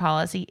operating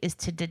policy is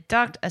to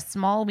deduct a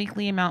small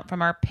weekly amount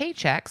from our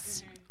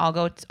paychecks.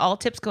 All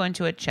tips go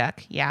into a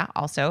check. Yeah.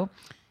 Also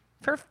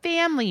for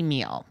family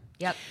meal.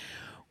 Yep.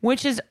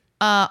 Which is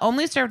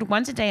only served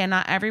once a day, and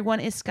not everyone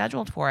is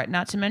scheduled for it.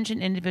 Not to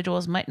mention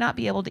individuals might not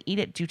be able to eat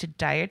it due to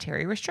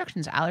dietary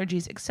restrictions,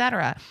 allergies,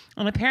 etc.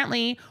 And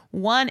apparently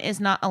one is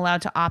not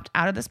allowed to opt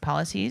out of this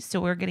policy, so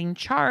we're getting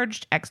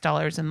charged X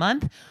dollars a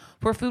month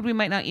for food we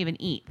might not even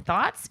eat.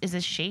 Thoughts? Is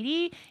this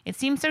shady? It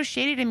seems so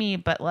shady to me,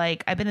 but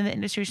like I've been in the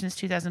industry since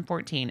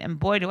 2014, and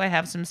boy, do I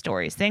have some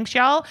stories. Thanks,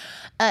 y'all.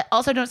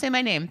 Also, don't say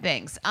my name.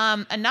 Thanks.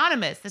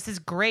 Anonymous, this is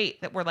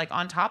great that we're like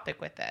on topic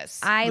with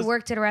this. I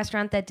worked at a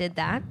restaurant that did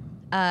that.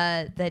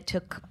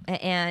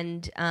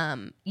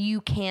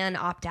 You can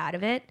opt out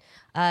of it.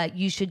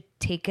 You should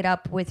take it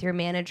up with your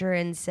manager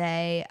and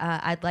say,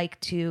 I'd like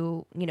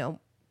to,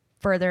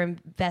 further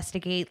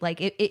investigate.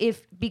 Like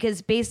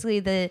because basically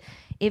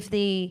if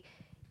they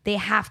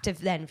have to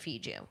then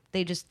feed you,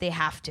 they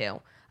have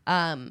to.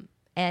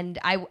 And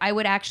I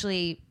would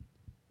actually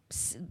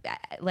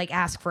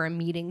ask for a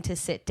meeting to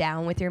sit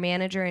down with your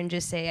manager and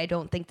just say, I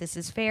don't think this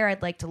is fair.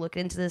 I'd like to look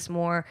into this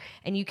more.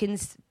 And you can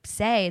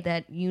say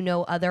that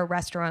other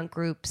restaurant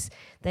groups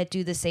that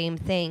do the same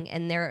thing,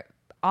 and they're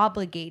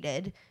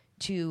obligated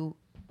to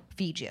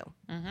feed you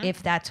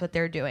if that's what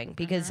they're doing.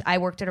 Because I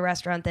worked at a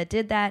restaurant that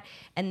did that,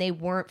 and they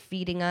weren't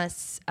feeding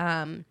us.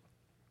 I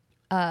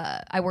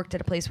worked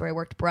at a place where I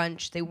worked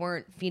brunch. They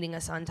weren't feeding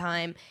us on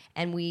time,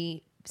 and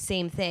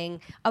same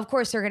thing. Of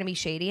course, they're going to be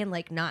shady and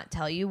not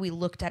tell you. We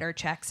looked at our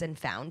checks and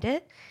found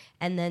it,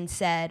 and then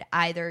said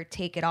either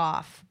take it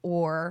off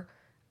or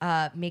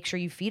make sure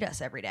you feed us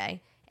every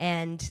day.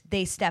 And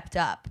they stepped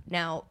up.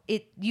 Now,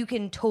 you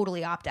can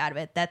totally opt out of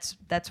it. That's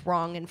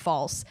wrong and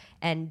false,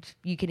 and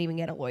you can even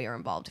get a lawyer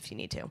involved if you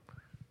need to.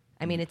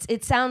 I mean,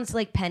 it sounds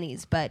like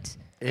pennies, but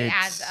it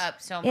adds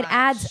up so much. it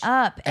adds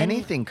up. And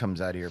Anything comes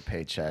out of your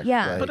paycheck.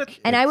 yeah,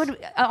 and I would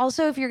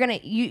also, if you're gonna,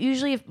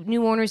 usually if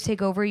new owners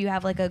take over, you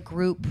have a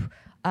group.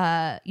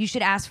 You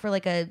should ask for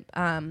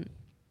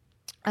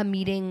a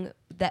meeting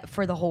that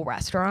for the whole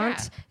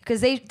restaurant, because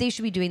they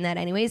should be doing that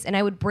anyways. And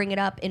I would bring it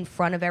up in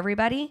front of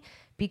everybody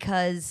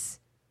because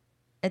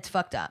it's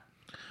fucked up,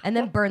 and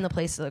then burn the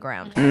place to the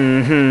ground.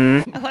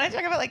 When I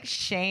talk about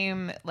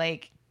shame,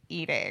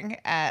 eating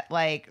at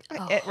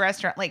at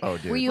restaurant,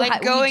 dude. Were you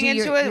going you do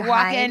into your a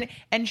walk hide? in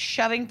and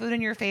shoving food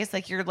in your face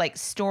like you're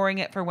storing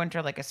it for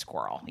winter like a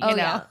squirrel. You know?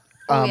 Yeah.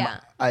 Oh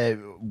yeah.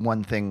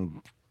 One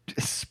thing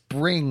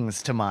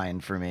springs to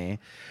mind for me.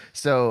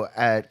 So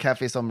at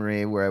Cafe Saint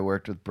Marie, where I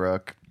worked with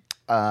Brooke,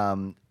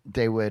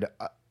 they would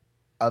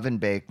oven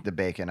bake the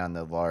bacon on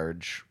the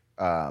large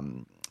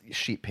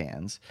sheet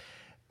pans,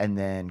 and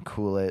then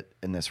cool it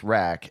in this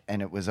rack,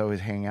 and it was always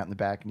hanging out in the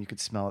back, and you could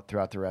smell it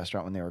throughout the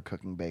restaurant when they were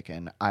cooking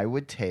bacon. I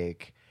would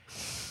take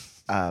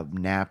a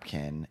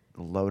napkin,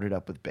 load it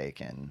up with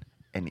bacon,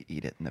 and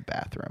eat it in the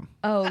bathroom.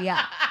 Oh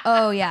yeah.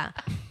 Oh yeah.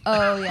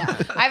 Oh yeah.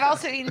 I've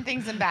also eaten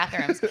things in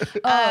bathrooms.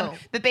 Oh.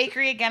 The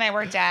bakery again I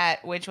worked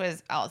at, which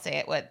was, I'll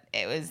say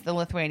it was the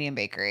Lithuanian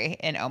bakery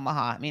in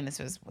Omaha. I mean, this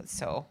was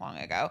so long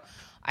ago.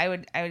 I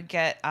would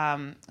get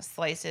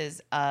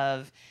slices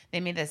of. They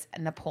made this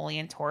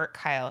Napoleon torte.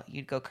 Kyle,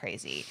 you'd go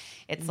crazy.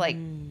 It's like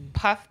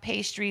puff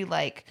pastry,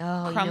 like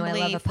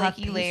crumbly, I love a puff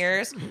flaky pastry.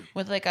 layers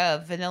with like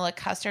a vanilla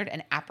custard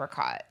and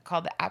apricot,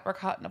 called the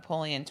apricot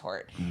Napoleon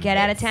torte. Get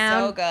out of It's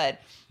town. so good.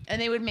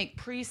 And they would make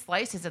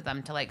pre-slices of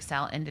them to like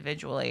sell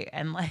individually.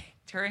 And like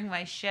during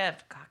my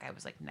shift, I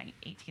was like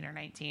 18 or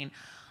 19.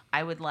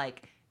 I would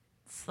like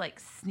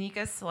sneak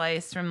a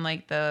slice from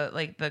like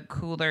the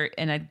cooler,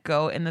 and I'd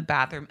go in the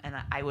bathroom and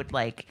I would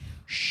like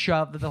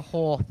shove the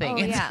whole thing. Oh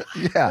into- yeah.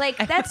 Yeah. Like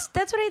that's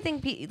what I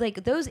think.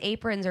 Like those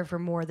aprons are for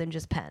more than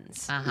just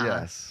pens.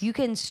 Yes. You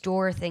can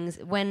store things.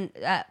 When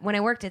I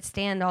worked at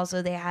Stand,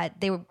 also they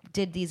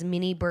did these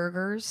mini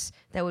burgers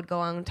that would go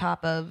on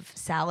top of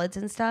salads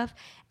and stuff.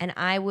 And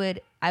I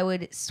would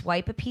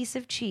swipe a piece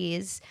of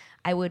cheese.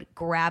 I would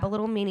grab a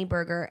little mini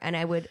burger and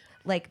I would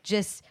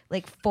just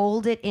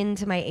fold it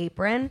into my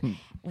apron,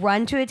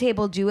 run to a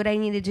table, do what I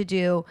needed to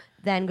do,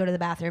 then go to the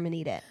bathroom and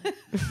eat it.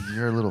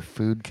 You're a little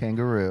food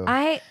kangaroo.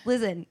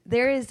 Listen,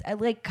 there is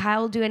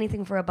Kyle will do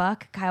anything for a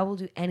buck. Kyle will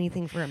do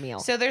anything for a meal.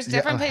 So there's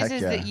different heck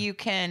places yeah. that you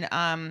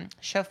can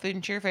shove food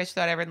into your face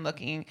without everyone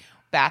looking.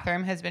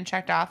 Bathroom has been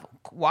checked off.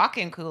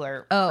 Walk-in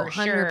cooler. Oh, for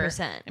sure.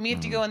 100%. I mean, you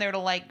have to go in there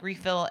to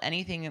refill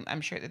anything.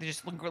 I'm sure that they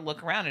just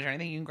look around. Is there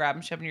anything you can grab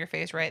and shove in your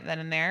face right then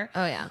and there?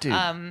 Oh yeah.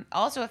 Dude.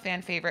 Also a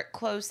fan favorite,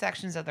 closed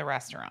sections of the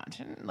restaurant.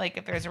 Like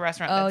if there's a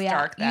restaurant Oh that's yeah.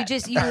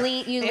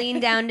 dark, you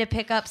lean down to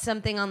pick up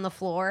something on the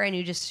floor and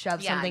you just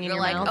shove something in you're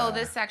your like, mouth. oh,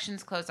 this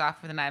section's closed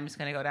off for the night. I'm just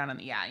gonna go down and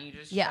you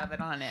just shove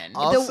it on in.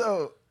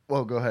 Also,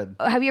 well, go ahead.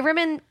 Have you ever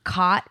been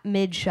caught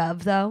mid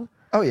shove though?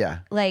 Oh yeah.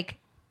 Like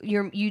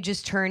you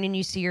just turn and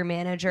you see your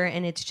manager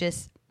and it's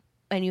just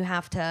and you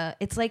have to.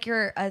 It's like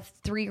you're a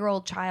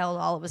 3-year-old child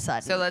all of a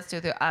sudden. So let's do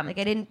the like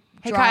I didn't.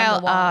 Hey draw on Kyle,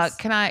 the walls.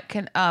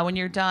 can when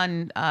you're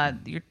done,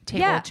 your table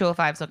Yeah.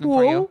 205 is looking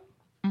for you.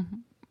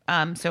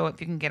 So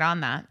if you can get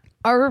on that.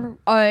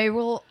 I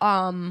will.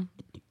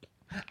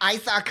 I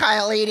saw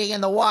Kyle eating in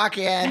the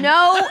walk-in.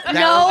 No,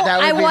 that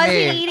would I be wasn't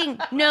me. eating.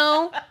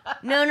 No.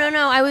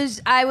 I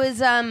was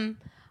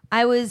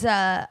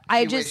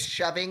She was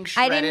shoving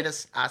shredded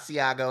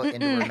Asiago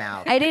into her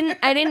mouth. I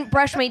didn't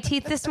brush my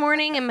teeth this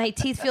morning, and my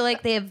teeth feel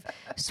like they have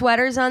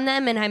sweaters on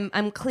them, and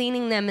I'm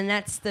cleaning them, and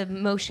that's the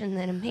motion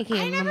that I'm making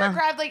I in my never mouth.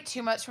 grabbed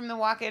too much from the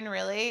walk-in.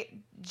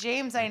 Really,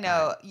 James, I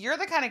know you're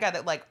the kind of guy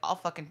that I'll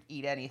fucking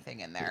eat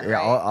anything in there. Yeah,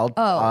 right?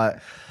 I'll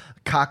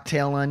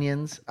cocktail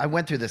onions. I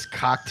went through this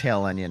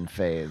cocktail onion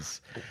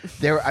phase.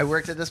 I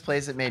worked at this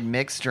place that made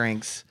mixed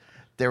drinks.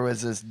 There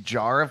was this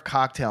jar of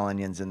cocktail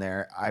onions in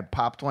there. I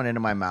popped one into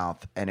my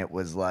mouth, and it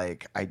was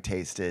like I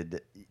tasted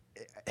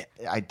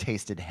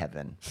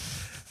heaven.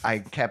 I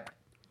kept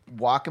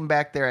walking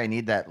back there. I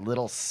need that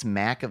little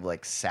smack of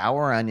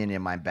sour onion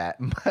in my back,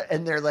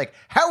 and they're like,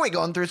 "How are we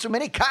going through so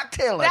many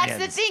cocktail onions?"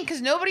 That's the thing,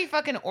 because nobody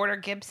fucking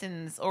orders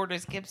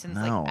Gibsons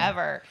No.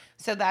 ever.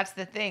 So that's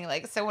the thing.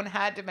 Someone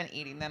had to have been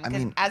eating them. I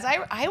Because mean- as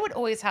I would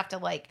always have to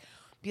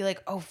be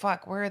like, oh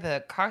fuck, where are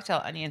the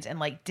cocktail onions, and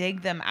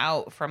dig them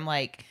out from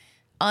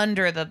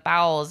under the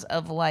bowels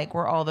of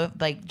where all the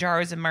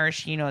jars of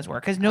maraschinos were,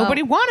 because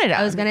nobody wanted them.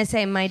 I was gonna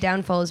say my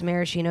downfall is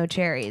maraschino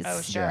cherries. Oh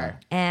sure.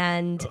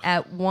 And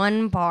at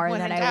one bar When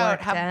that in I doubt,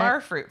 worked have at,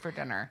 bar fruit for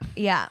dinner.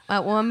 yeah,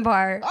 at one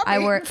bar I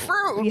eating worked.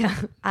 fruit. Yeah,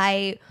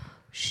 I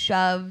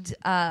shoved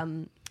a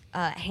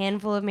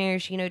handful of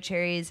maraschino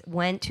cherries.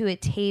 Went to a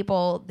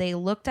table. They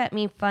looked at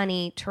me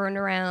funny. Turned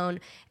around,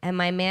 and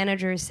my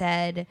manager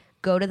said,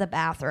 "Go to the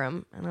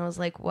bathroom." And I was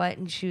like, "What?"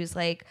 And she was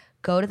like,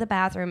 "Go to the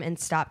bathroom and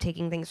stop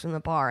taking things from the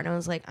bar." And I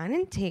was like, "I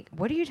didn't take.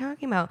 What are you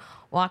talking about?"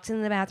 Walked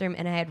in the bathroom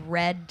and I had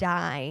red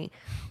dye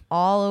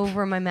all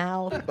over my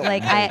mouth,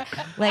 I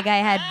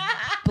had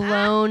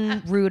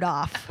blown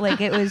Rudolph.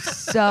 It was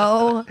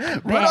so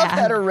bad. Rudolph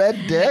had a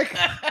red dick.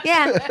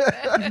 Yeah.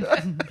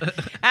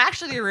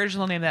 Actually, the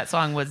original name of that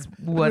song was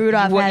 "What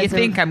Rudolph you has a-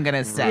 think I'm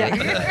gonna say."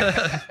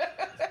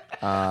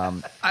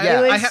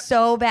 It was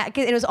so bad.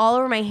 'Cause it was all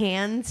over my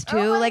hands too.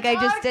 Oh my I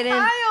just God, didn't.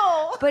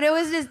 Kyle! But it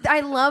was just. I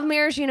love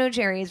maraschino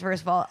cherries.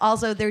 First of all,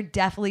 also they're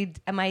definitely.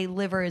 My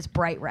liver is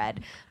bright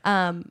red.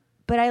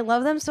 But I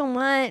love them so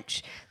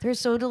much. They're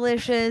so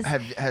delicious.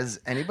 Has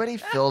anybody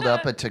filled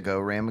up a to-go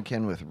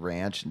ramekin with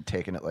ranch and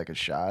taken it like a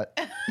shot?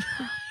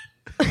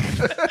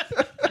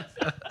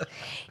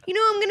 You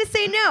know, I'm gonna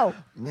say no.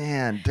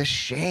 Man, the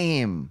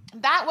shame.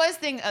 That was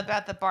thing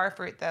about the bar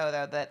fruit though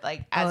that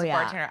as Oh, a yeah.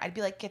 bartender, I'd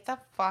be like, get the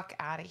fuck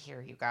out of here,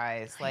 you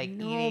guys. know,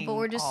 Eating but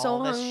we're just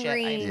all so this shit I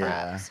hungry.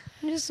 Yeah. prepped.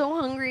 I'm just so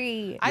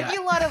hungry. I'd be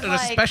a lot of and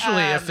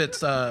especially if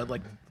it's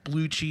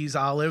blue cheese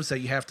olives that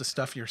you have to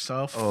stuff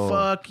yourself.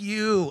 Fuck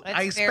you! That's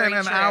I very spent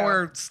an true.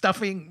 hour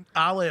stuffing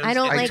olives. I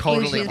don't I like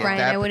totally blue cheese, get Brian.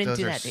 that, I but wouldn't those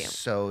do are that to you.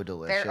 so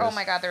delicious. oh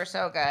my god, they're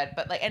so good.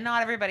 But and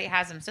not everybody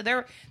has them. So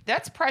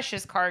that's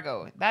precious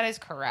cargo. That is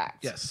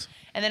correct. Yes.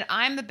 And then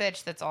I'm the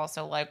bitch that's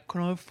also like,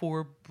 can I have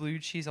 4 blue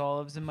cheese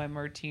olives in my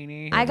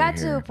martini? I got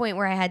to a point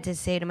where I had to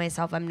say to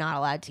myself, I'm not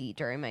allowed to eat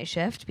during my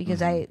shift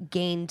because I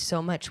gained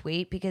so much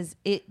weight. Because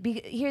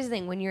here's the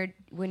thing: when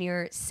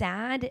you're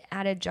sad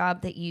at a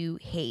job that you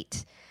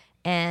hate,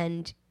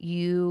 and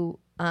you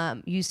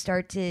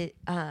start to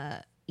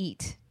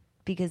eat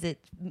because it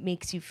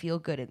makes you feel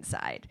good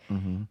inside.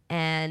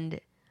 And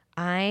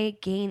I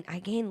gained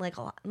like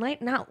a lot,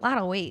 like not a lot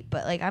of weight,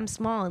 but like I'm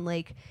small and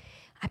like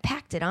I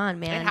packed it on,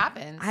 man. It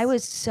happens. I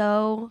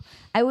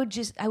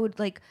would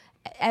like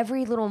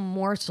every little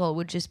morsel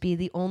would just be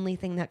the only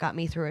thing that got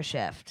me through a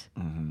shift.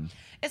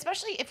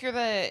 Especially if you're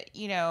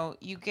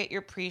you get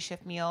your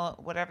pre-shift meal,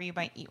 whatever you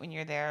might eat when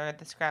you're there,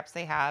 the scraps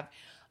they have,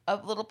 a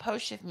little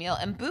post-shift meal.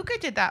 And Buka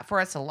did that for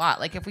us a lot.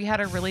 Like if we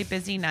had a really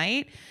busy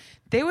night,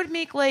 they'd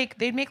make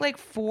like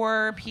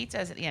 4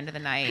 pizzas at the end of the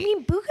night. I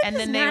mean, Buka and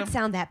does then not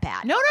sound that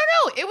bad. No.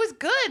 It was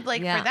good,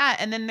 like Yeah. for that.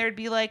 And then there'd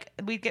be like,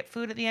 we'd get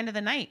food at the end of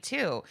the night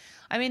too.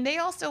 I mean, they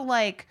also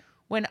like,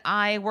 when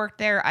I worked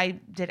there, I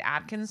did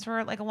Atkins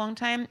for like a long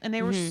time, and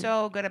they were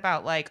so good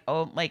about like,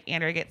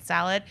 Andrea gets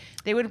salad.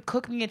 They would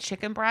cook me a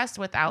chicken breast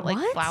without like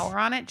What? flour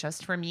on it,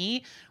 just for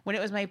me. When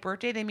it was my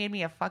birthday, they made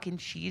me a fucking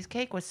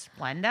cheesecake with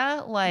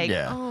Splenda. Like,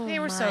 Yeah. they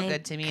were so Oh my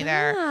good to me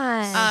there.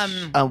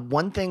 gosh.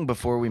 One thing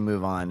before we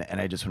move on,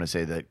 and I just want to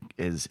say that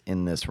is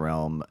in this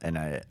realm, and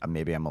I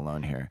maybe I'm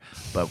alone here,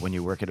 but when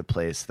you work at a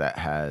place that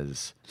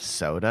has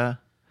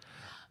soda,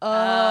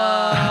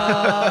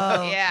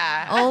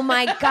 Yeah. Oh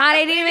my God,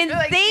 I didn't even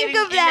Like think getting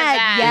of into that.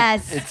 that.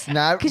 Yes. it's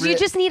not Because you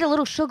just need a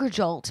little sugar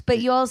jolt, but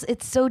you also,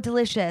 it's so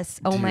delicious.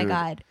 Oh my Dude,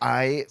 God.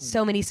 I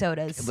So many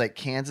sodas. like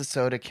cans of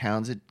soda,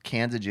 cans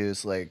of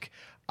juice. Like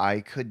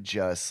I could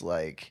just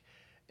like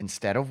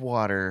instead of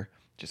water,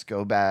 just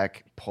go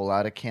back, pull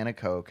out a can of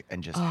Coke,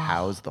 and just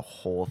house the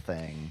whole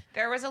thing.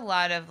 There was a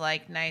lot of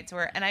like nights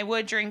where, and I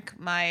would drink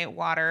my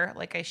water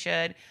like I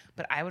should,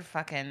 but I would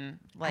fucking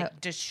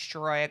like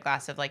destroy a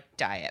glass of like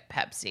Diet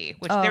Pepsi,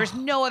 which there was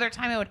no other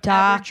time I would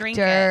ever drink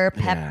Dr. it.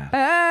 Pepper.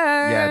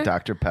 Yeah,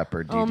 Dr.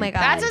 Pepper. Oh my DDP.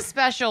 God. That's a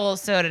special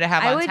soda to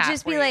have I on would tap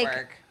just be where you like,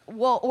 work.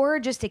 well, or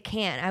just a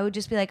can. I would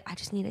just be like, I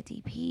just need a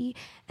DP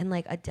and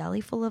like a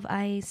deli full of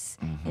ice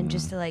and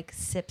just to like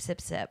sip.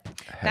 That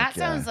yeah.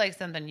 sounds like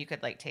something you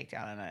could like take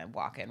down and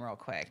walk in real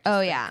quick. Just, Oh,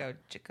 like, yeah. Go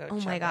Oh,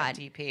 chug my that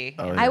God. DP.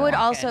 Oh, and yeah. I would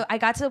walk also, in. I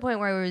got to the point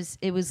where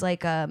it was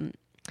like,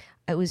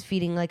 I was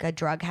feeding like a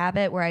drug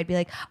habit where I'd be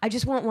like, I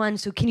just want one.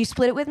 So can you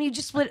split it with me?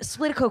 Just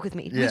split a Coke with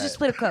me. Yeah. We'll just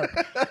split a Coke.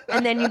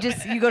 And then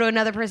you go to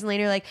another person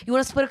later, like, you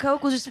want to split a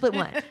Coke? We'll just split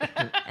one.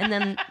 And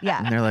then, And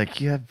yeah. they're like,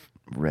 you have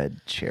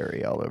red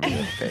cherry all over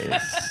your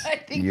face. I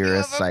think You're you a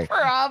have a psych.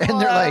 problem.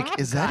 And they're like,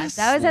 is that a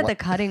That was at slut?" the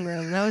cutting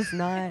room. That was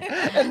not.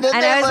 And, then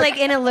And they I was look- like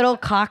in a little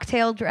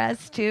cocktail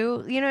dress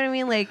too. You know what I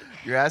mean? Like,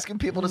 You're asking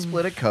people to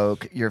split a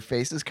Coke. Your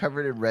face is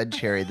covered in red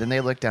cherry. Then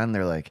they look down and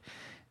they're like,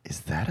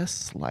 is that a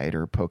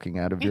slider poking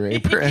out of your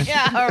apron?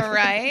 Yeah,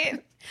 right.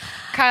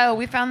 Kyle,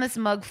 we found this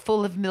mug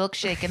full of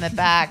milkshake in the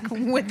back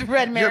with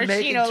red You're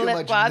making maraschino too lip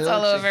much gloss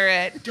all milkshake. over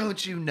it.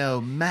 Don't you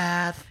know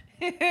math?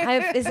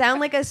 I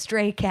sound like a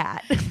stray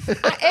cat.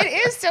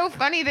 It is so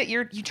funny that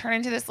you turn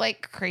into this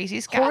like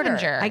crazy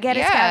scavenger. I get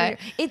a Yeah.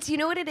 scavenger. It's, you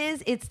know what it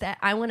is? It's that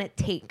I want to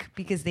take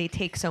because they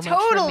take so much from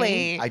me.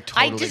 Totally. I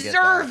totally get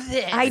deserve that.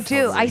 this. I do.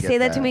 totally I get say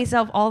that to that.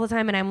 myself all the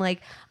time, and I'm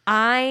like,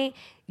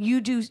 you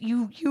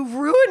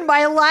ruined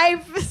my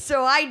life,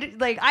 so I'm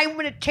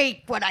gonna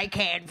take what I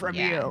can from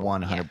Yeah. you.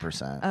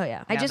 100%. Oh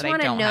yeah, I Now just that I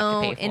want to don't have to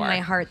know pay in for my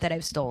it. heart that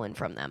I've stolen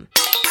from them.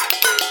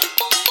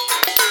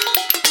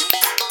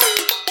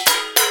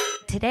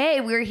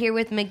 Today we're here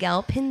with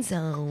Miguel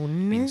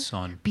Pinzon.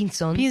 Pinzon.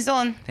 Pinzon.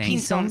 Pinzon.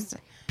 Thanks. Pinzon.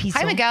 Pinzon.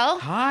 Hi, Miguel.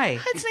 Hi.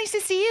 It's nice to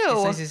see you.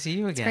 It's nice to see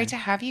you It's again. great to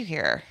have you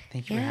here.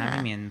 Thank you for Yeah.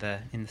 having me in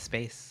the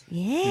space.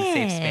 Yeah. In the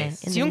safe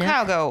space. In So you and the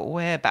Kyle go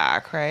way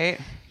back, right?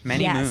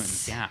 Many Yes.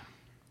 moons. Yeah.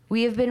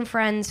 We have been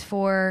friends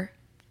for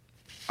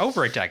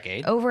Over a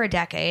decade. over a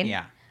decade.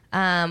 Yeah.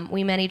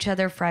 We met each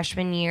other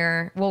freshman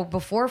year. Well,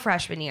 before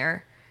freshman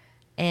year,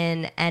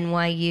 in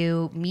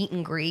NYU meet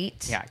and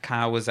greet. Yeah.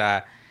 Kyle was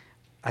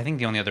I think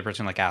the only other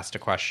person like asked a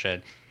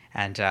question,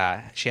 and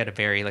she had a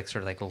very like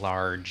sort of like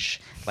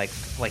large like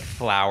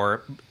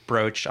flower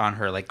brooch on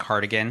her like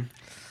cardigan,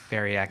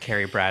 very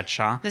Carrie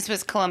Bradshaw. This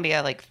was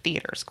Columbia like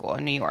theater school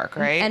in New York,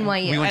 right?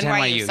 NYU. We went to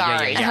NYU. Yeah,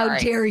 Sorry. yeah, yeah. How sorry.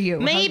 dare you?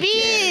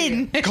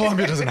 Maybe.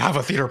 Columbia doesn't have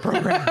a theater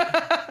program.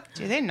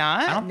 Do they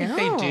not? I don't think No,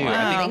 they do.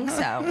 I I don't think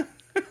so.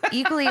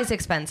 Equally as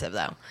expensive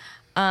though.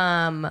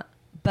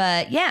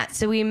 But yeah,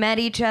 so we met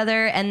each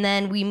other and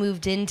then we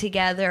moved in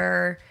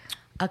together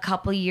a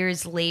couple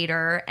years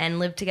later and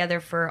lived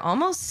together for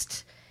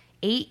almost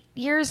 9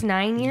 years.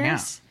 Yeah.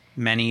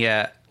 Many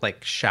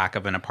like shack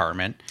of an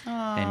apartment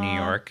in New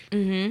York.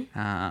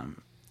 Mm-hmm.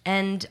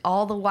 And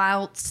all the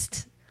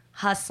whilst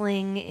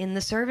hustling in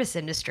the service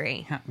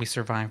industry. Yeah, we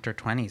survived our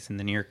 20s in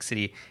the New York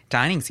City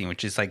dining scene,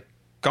 which is like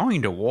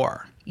going to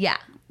war. Yeah.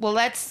 Well,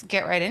 let's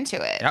get right into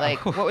it. Yeah.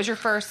 Like, what was your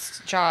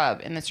first job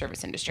in the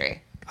service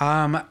industry?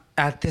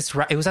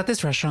 It was at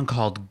this restaurant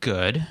called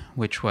Good,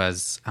 which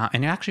was,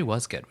 and it actually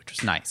was good, which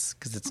was nice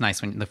because it's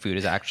nice when the food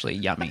is actually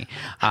yummy.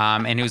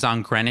 And it was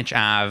on Greenwich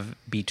Ave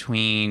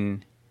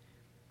between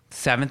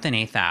 7th and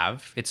 8th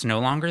Ave. It's no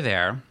longer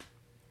there.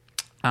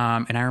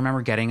 And I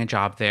remember getting a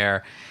job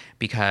there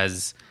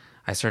because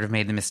I sort of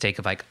made the mistake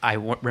of like,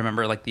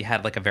 remember like they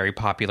had like a very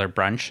popular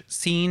brunch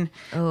scene,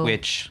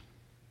 which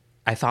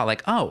I thought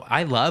like, oh,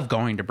 I love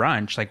going to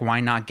brunch. Like, why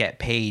not get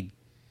paid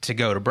to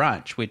go to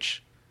brunch?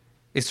 Which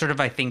is sort of,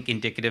 I think,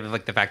 indicative of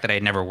like the fact that I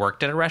had never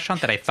worked at a restaurant,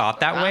 that I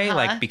thought that way.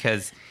 Like,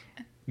 because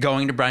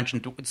going to brunch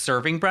and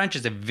serving brunch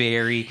is a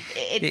very...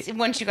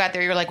 Once you got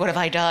there, you're like, what have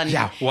I done?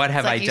 Yeah, what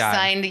have I done? You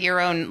signed your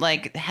own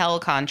like hell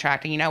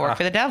contract and you now work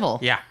for the devil.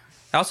 Yeah.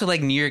 Also,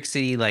 like New York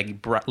City,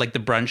 like the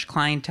brunch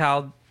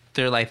clientele,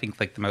 they're, I think,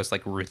 like the most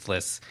like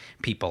ruthless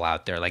people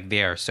out there. Like,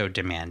 they are so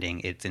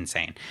demanding, it's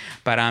insane.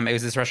 But it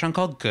was this restaurant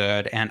called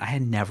Good, and I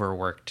had never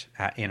worked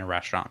in a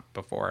restaurant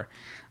before,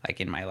 like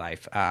in my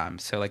life.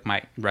 So like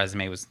my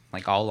resume was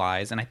like all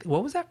lies. And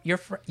what was that? You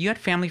had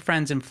family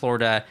friends in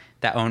Florida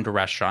that owned a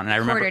restaurant, and I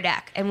remember Quarter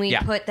Deck, and we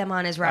put them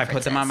on as references. I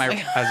put them on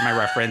as my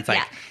reference,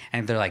 like,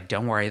 and they're like,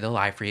 "Don't worry, they'll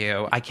lie for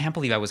you." I can't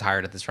believe I was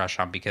hired at this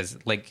restaurant because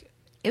like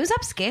it was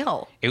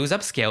upscale. It was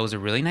upscale. It was a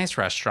really nice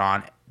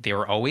restaurant. They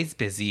were always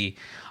busy.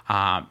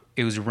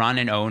 It was run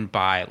and owned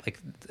by like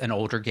an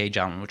older gay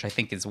gentleman, which I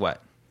think is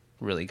what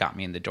really got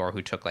me in the door,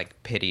 who took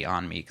like pity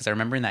on me. Because I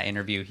remember in that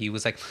interview, he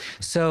was like,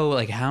 so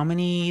like how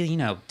many,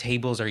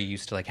 tables are you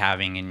used to like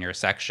having in your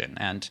section?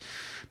 And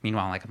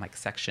meanwhile, like, I'm like,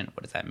 section,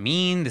 what does that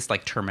mean? This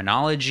like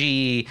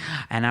terminology.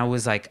 And I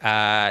was like,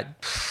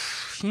 like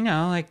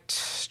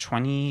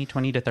 20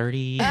 to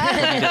 30,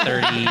 20 to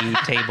 30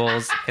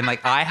 tables. And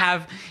like,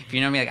 if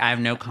you know me, like I have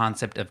no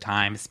concept of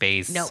time,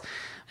 space,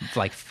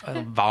 like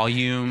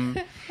volume.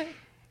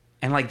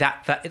 And like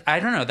that, I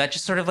don't know, that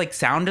just sort of like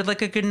sounded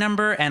like a good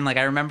number. And like,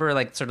 I remember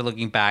like sort of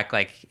looking back,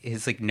 like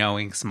his like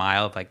knowing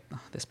smile of like, oh,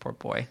 this poor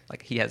boy,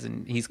 like he's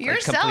You're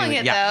like, selling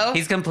it though.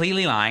 He's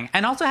completely lying.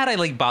 And also had I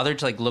like bothered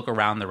to like look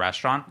around the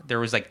restaurant,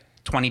 there was like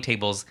 20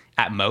 tables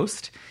at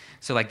most.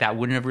 So like that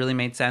wouldn't have really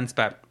made sense.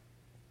 But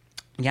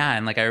yeah,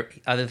 and like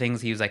other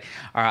things, he was like,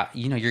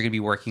 you're going to be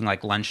working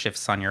like lunch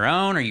shifts on your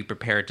own. Are you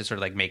prepared to sort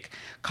of like make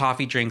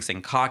coffee drinks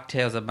and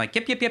cocktails? I'm like,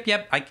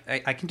 yep. I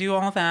can do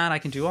all that. I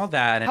can do all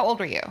that. And, how old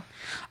were you?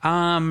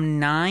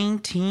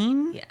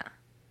 19. Yeah.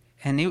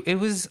 And it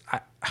was, I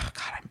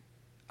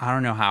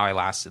don't know how I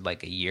lasted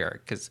like a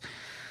year because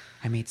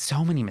I made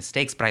so many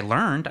mistakes, but I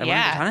learned a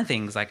ton of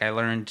things. Like I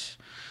learned,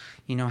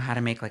 how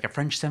to make like a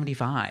French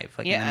 75,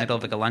 like in the middle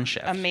of like a lunch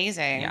shift.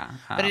 Amazing. Yeah.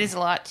 But it is a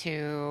lot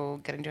to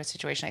get into a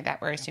situation like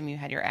that where I assume you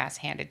had your ass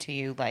handed to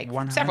you like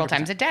 100%. several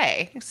times a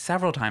day.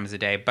 Several times a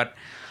day. But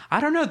I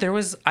don't know, there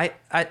was, I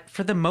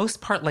for the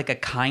most part, like a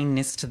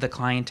kindness to the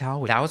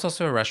clientele. That was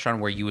also a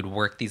restaurant where you would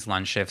work these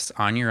lunch shifts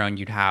on your own.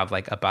 You'd have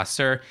like a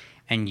busser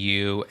and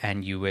you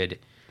would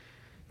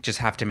just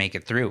have to make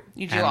it through.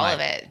 You do all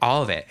of it.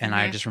 All of it. And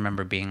I just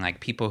remember being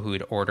like people who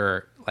would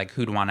order, like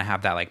who'd want to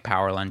have that like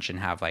power lunch and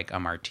have like a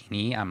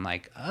martini. I'm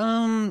like,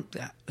 God,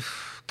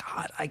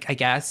 I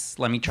guess.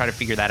 Let me try to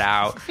figure that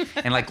out.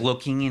 And like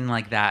looking in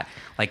like that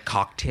like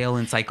cocktail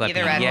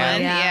encyclopedia. The red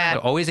one, yeah.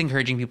 Always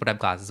encouraging people to have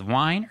glasses of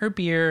wine or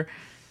beer,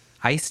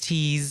 iced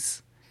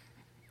teas.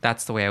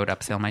 That's the way I would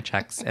upsell my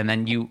checks. And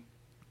then we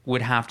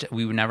would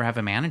never have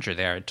a manager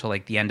there until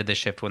like the end of the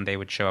shift when they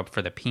would show up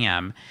for the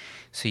PM.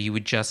 So you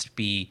would just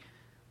be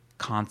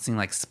constantly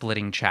like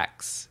splitting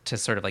checks to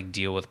sort of like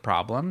deal with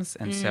problems.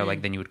 And so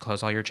like then you would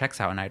close all your checks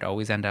out, and I'd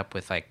always end up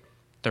with like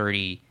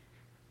 30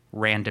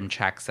 random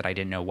checks that I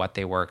didn't know what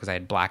they were because I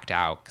had blacked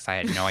out because I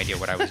had no idea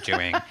what I was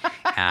doing.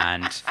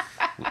 And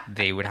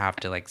they would have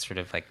to like sort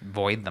of like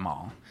void them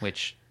all,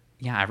 which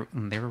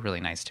they were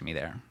really nice to me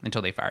there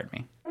until they fired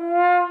me.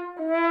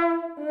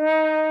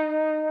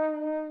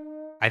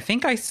 I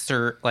think I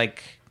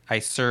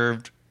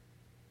served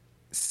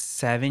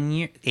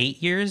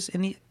 8 years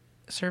in the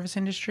service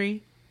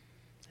industry.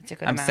 That's a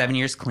good I'm amount. 7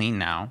 years clean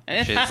now,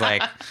 which is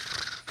like,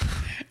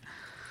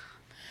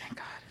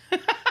 thank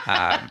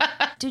God.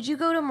 Did you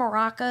go to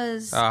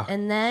Maracas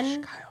and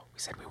then? Kyle, we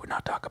said we would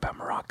not talk about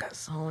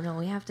Maracas. Oh no,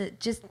 we have to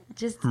just.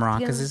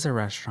 Maracas is a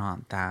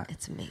restaurant that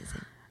it's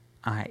amazing.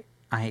 I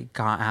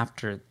got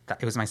after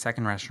that. It was my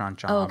second restaurant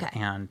job,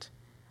 and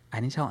I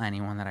didn't tell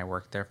anyone that I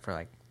worked there for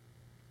like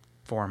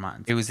 4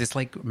 months. It was this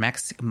like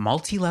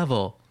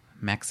multi-level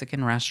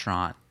Mexican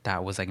restaurant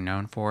that was like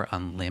known for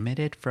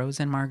unlimited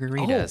frozen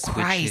margaritas,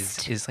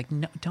 which is like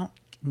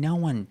no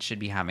one should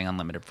be having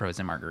unlimited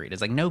frozen margaritas.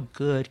 Like no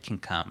good can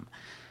come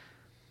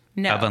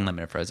of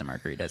unlimited frozen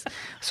margaritas.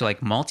 So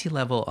like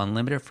multi-level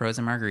unlimited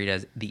frozen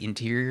margaritas. The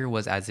interior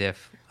was as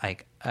if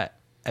like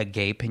a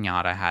gay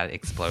piñata had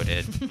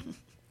exploded.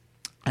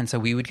 And so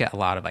we would get a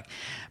lot of like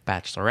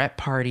bachelorette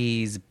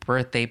parties,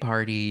 birthday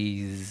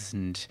parties,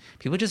 and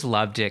people just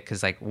loved it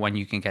because like when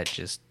you can get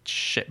just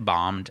shit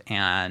bombed,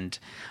 and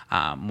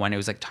when it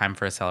was like time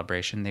for a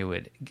celebration, they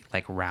would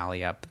like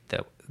rally up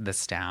the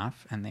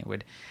staff and they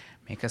would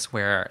make us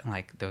wear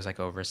like those like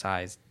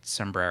oversized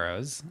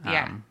sombreros,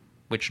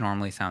 which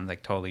normally sounds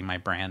like totally my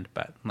brand,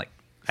 but like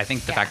I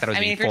think the fact that I was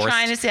being forced... if you're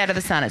trying to stay out of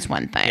the sun, it's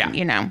one thing,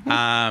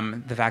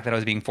 The fact that I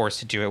was being forced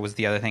to do it was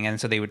the other thing. And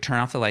so they would turn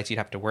off the lights. You'd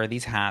have to wear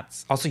these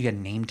hats. Also, you had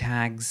name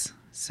tags.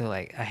 So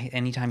like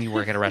anytime you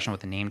work at a restaurant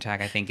with a name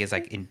tag, I think is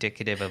like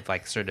indicative of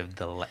like sort of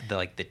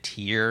the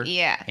tier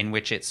in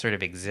which it sort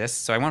of exists.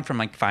 So I went from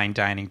like fine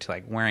dining to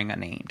like wearing a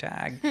name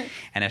tag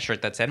and a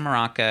shirt that said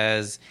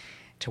maracas,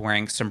 to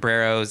wearing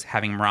sombreros,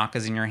 having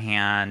maracas in your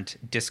hand,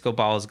 disco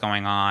balls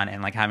going on,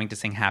 and like having to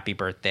sing happy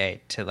birthday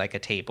to like a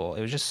table.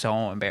 It was just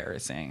so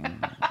embarrassing.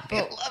 I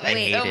love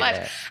it so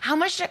much. How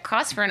much did it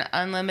cost for an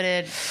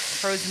unlimited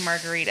frozen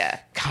margarita?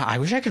 God, I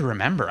wish I could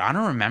remember. I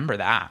don't remember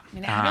that. I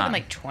mean, it had to have been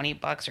like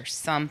 $20 or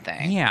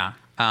something. Yeah.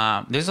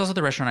 There's also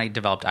the restaurant I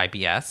developed,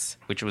 IBS,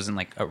 which wasn't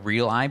like a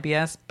real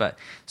IBS, but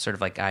sort of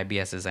like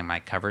IBS is like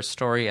my cover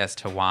story as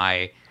to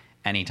why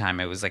anytime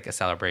it was like a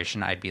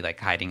celebration, I'd be like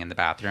hiding in the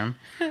bathroom,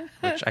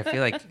 which I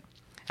feel like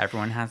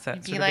everyone has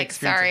that sort of like,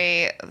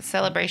 experience. sorry,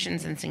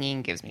 celebrations and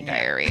singing gives me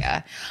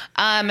diarrhea.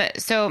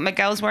 So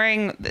Miguel's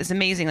wearing this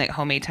amazing like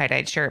homemade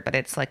tie-dyed shirt, but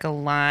it's like a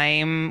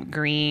lime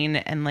green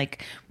and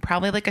like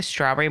probably like a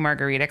strawberry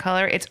margarita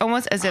color. It's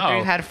almost as if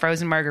you had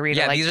frozen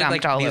margarita like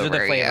dumped all over these are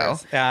the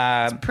flavors. you.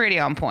 It's pretty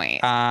on point.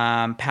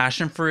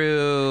 Passion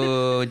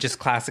fruit, just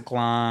classic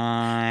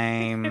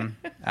lime.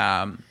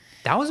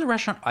 That was a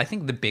restaurant. I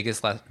think the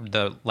biggest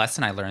the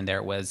lesson I learned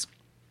there was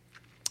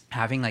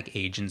having like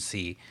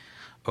agency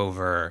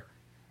over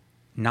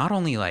not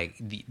only like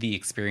the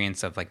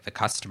experience of like the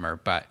customer,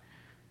 but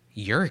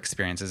your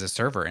experience as a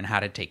server and how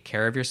to take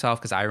care of yourself.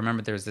 Because I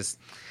remember there was this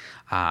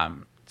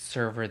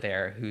server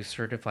there who's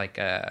sort of like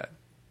a,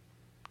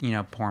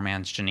 poor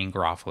man's Janine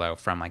Garofalo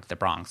from like the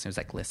Bronx. It was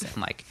like, listen,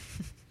 like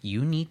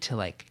you need to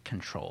like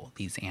control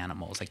these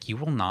animals. Like you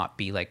will not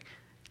be like,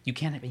 you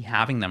can't be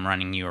having them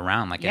running you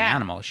around like an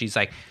animal. She's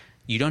like,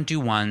 you don't do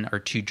 1 or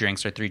 2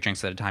 drinks or 3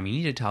 drinks at a time. You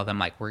need to tell them,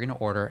 like, we're going to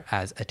order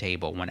as a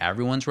table. When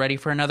everyone's ready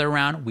for another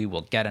round, we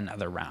will get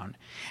another round.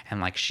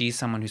 And, like, she's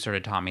someone who sort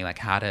of taught me, like,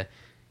 how to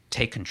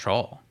take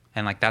control.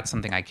 And, like, that's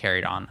something I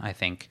carried on, I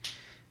think,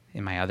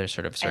 in my other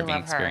sort of serving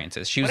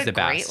experiences. She was the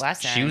best. Great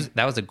lesson.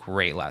 That was a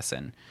great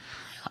lesson.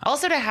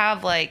 Also to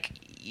have, like,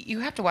 you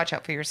have to watch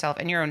out for yourself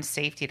and your own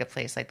safety at a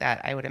place like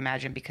that, I would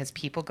imagine, because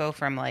people go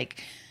from,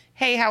 like,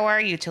 hey, how are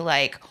you? To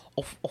like,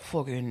 I'll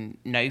fucking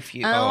knife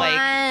you.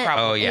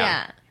 Probably.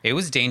 Yeah. It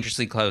was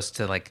dangerously close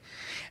to like,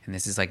 and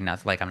this is like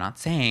not like, I'm not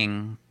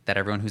saying that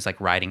everyone who's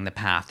like riding the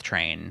PATH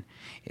train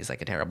is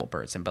like a terrible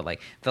person, but like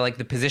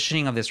the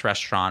positioning of this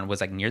restaurant was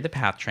like near the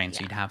PATH train.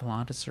 So you'd have a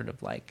lot of sort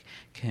of like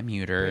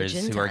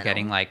commuters who are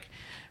getting like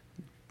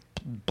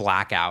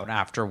blackout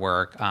after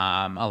work.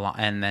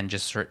 And then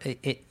just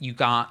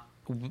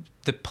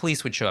the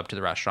police would show up to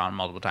the restaurant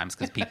multiple times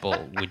because people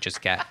would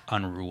just get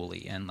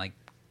unruly and like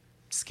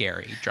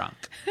scary drunk.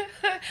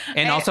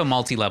 And also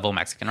multi-level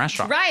Mexican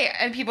restaurant. Right.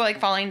 And people like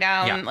falling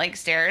down like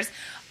stairs.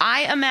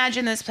 I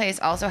imagine this place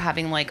also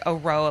having like a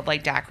row of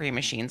like daiquiri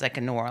machines like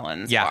a New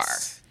Orleans bar.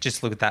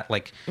 Just look at that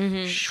like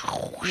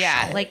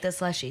yeah, like the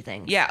slushy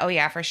thing. Yeah. Oh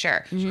yeah, for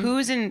sure.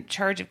 Who's in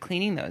charge of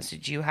cleaning those?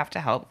 Did you have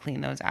to help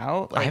clean those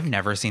out? Like, I've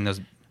never seen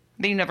those.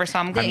 You never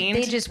saw them cleaned?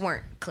 They just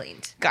weren't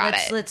cleaned. Got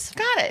it.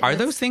 Are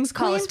those things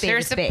call cleaned? a spade They're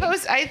a spade.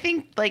 supposed, I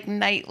think, like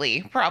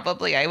nightly,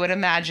 probably. I would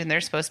imagine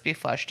they're supposed to be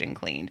flushed and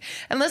cleaned.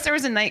 Unless there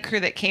was a night crew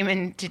that came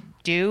in to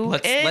do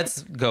it.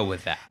 Let's go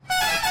with that.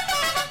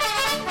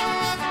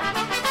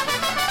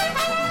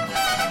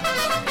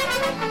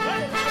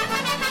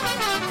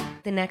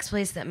 The next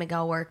place that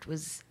Miguel worked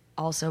was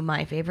also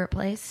my favorite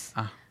place.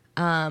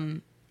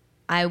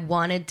 I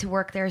wanted to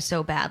work there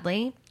so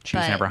badly. She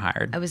was never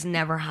hired. I was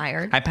never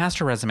hired. I passed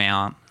her resume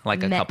out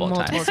like a couple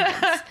of times.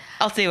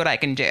 I'll see what I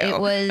can do. It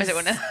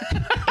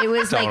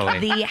was Totally. like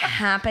the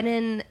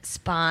happening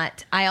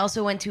spot. I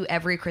also went to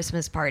every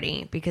Christmas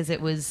party because it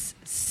was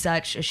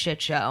such a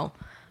shit show.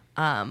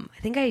 I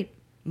think I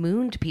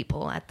mooned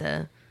people at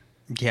the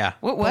Yeah.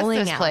 What was bowling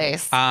this alley.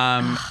 place?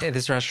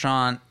 This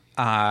restaurant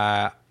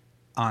on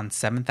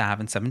 7th Ave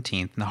and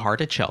 17th in the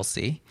heart of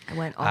Chelsea. I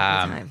went all the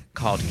time.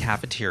 Called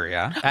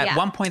Cafeteria. At Yeah.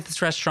 one point,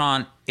 this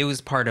restaurant, it was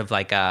part of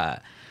like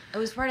a... It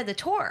was part of the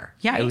tour.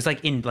 Yeah, it was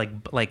like in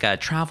like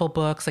travel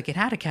books. Like it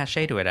had a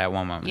cachet to it at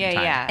one moment in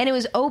time. Yeah. And it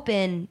was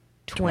open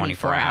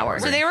 24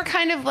 hours. So they were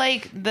kind of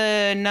like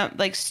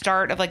the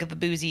start of like the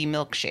boozy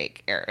milkshake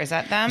era. Is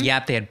that them? Yeah,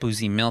 they had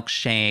boozy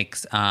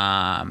milkshakes.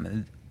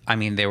 I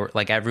mean, they were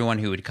like everyone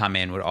who would come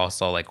in would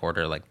also like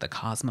order like the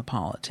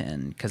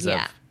Cosmopolitan because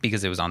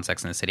it was on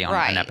Sex and the City on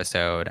an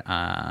episode.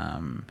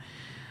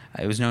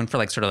 It was known for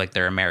like sort of like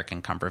their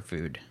American comfort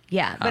food.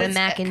 Yeah, but a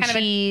mac and kind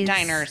cheese. of a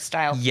diner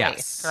style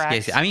place, correct?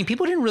 Yes. I mean,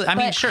 people didn't really. I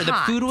mean, But sure, the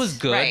hot. food was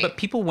good, Right. but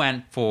people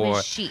went for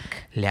Was chic.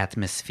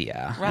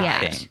 l'atmosphere. Right.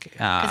 I think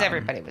Because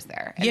everybody was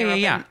there. And yeah, they were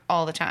yeah, open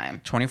all the time.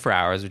 24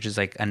 hours, which is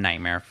like a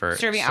nightmare for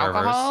Serving servers.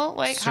 alcohol?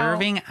 Like how-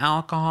 serving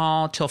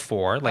alcohol till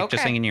 4, like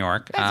just Okay. like in New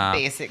York. That's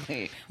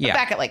basically. But yeah.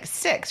 back at like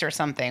 6 or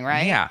something,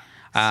 right? Yeah.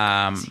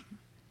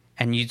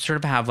 And you'd sort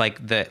of have like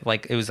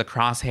it was the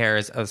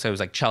crosshairs. So it was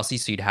like Chelsea.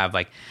 So you'd have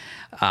like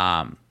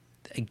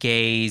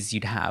gays.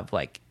 You'd have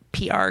like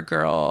PR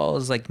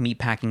girls, like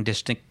meatpacking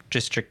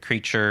district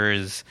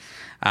creatures.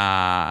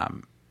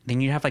 then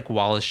you'd have like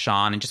Wallace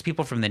Shawn and just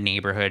people from the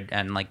neighborhood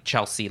and like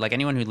Chelsea, like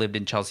anyone who lived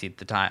in Chelsea at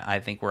the time, I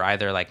think were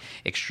either like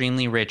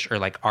extremely rich or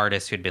like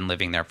artists who'd been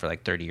living there for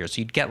like 30 years.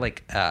 So you'd get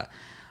like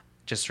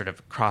just sort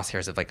of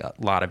crosshairs of like a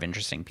lot of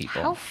interesting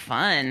people. How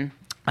fun.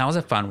 That was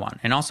a fun one.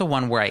 And also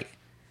one where I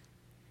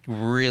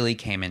really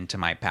came into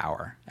my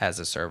power as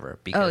a server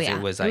because it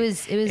was like,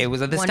 it was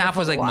the staff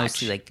was like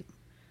mostly like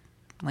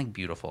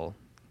beautiful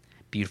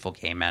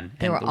gay men.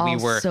 They were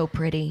all so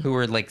pretty. Who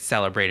were like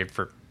celebrated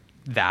for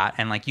that.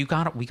 And like we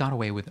got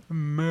away with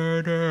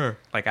murder.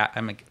 Like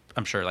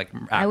I'm sure like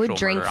I would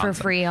drink for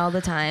free all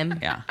the time.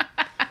 Yeah.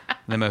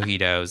 The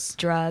mojitos.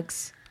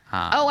 Drugs.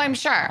 I'm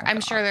sure.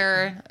 I'm sure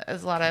there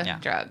is a lot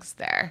of drugs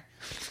there.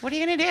 What are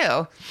you going to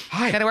do?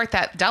 Got to work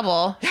that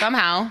double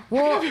somehow.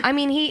 Well, I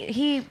mean,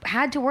 he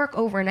had to work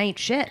overnight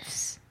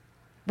shifts.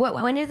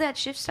 When did that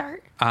shift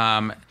start?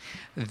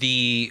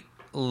 The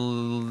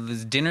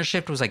dinner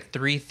shift was like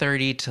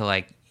 3:30 to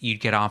like you'd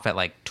get off at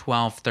like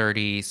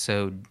 12:30.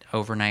 So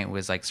overnight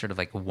was like sort of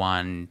like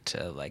 1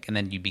 to like, and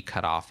then you'd be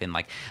cut off in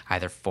like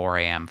either 4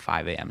 a.m.,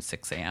 5 a.m.,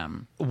 6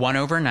 a.m. One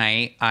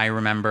overnight, I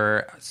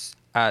remember.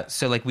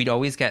 So like we'd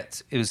always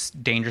get, it was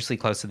dangerously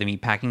close to the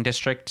meatpacking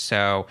district.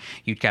 So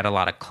you'd get a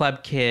lot of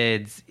club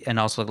kids and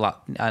also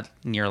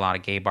near a lot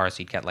of gay bars. So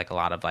you'd get like a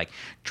lot of like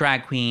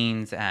drag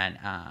queens and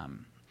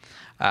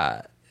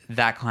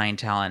that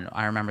clientele. And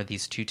I remember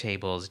these two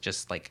tables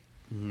just like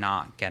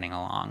not getting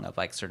along of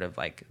like sort of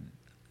like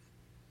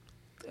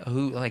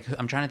who, like,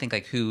 I'm trying to think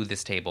like who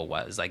this table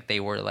was. Like they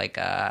were like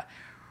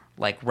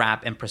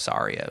rap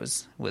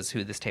impresarios was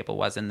who this table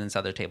was, and this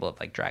other table of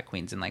like drag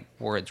queens, and like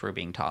words were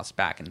being tossed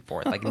back and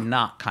forth, like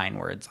not kind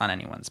words on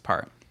anyone's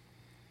part.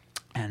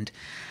 And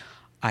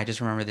I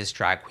just remember this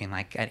drag queen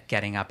like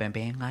getting up and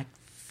being like,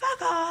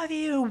 "Fuck off,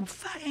 you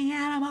fucking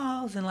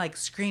animals," and like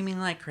screaming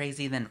like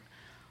crazy. Then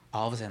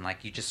all of a sudden,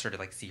 like you just sort of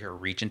like see her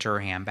reach into her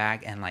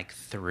handbag and like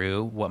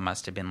threw what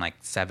must have been like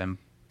 7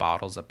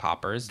 bottles of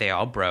poppers. They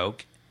all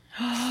broke.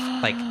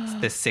 Like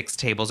the 6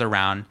 tables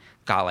around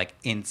got like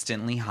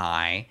instantly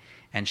high,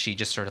 and she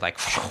just sort of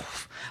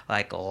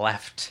like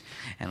left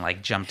and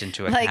like jumped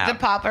into a like cab. the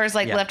poppers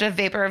left a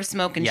vapor of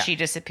smoke and she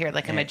disappeared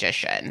like a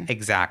magician.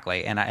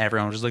 Exactly. And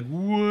everyone was just like,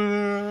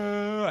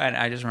 whoa. And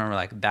I just remember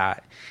like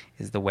that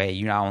is the way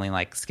you not only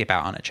like skip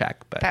out on a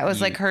check, but that was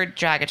like her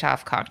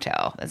Dragatoff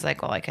cocktail. It's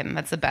like, well,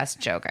 that's the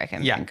best joke I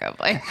can think of.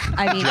 Like,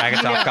 I mean,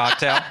 Dragatoff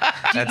cocktail.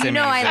 That's amazing.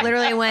 I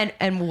literally went,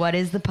 and what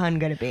is the pun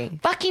going to be?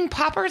 Fucking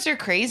poppers are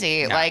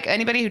crazy. Yeah. Like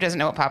anybody who doesn't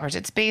know what poppers,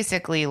 it's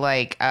basically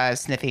like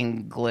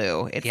sniffing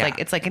glue.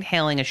 It's like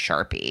inhaling a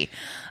Sharpie.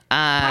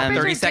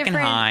 30-second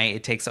high.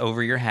 It takes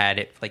over your head.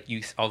 It like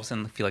you all of a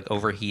sudden feel like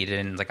overheated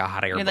and like a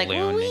hot air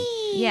balloon. Like,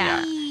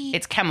 yeah.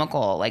 It's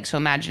chemical. Like, so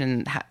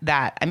imagine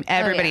that. I mean,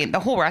 everybody,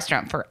 the whole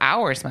restaurant for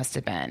hours must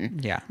have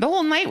been. Yeah. The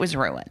whole night was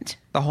ruined.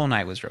 The whole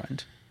night was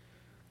ruined.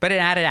 But it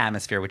added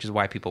atmosphere, which is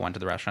why people went to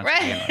the restaurant.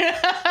 Right.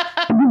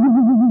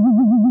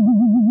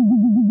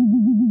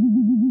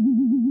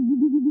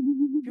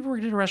 You ever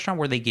worked at a restaurant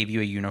where they gave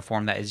you a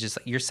uniform that is just,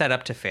 you're set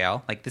up to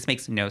fail? Like, this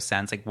makes no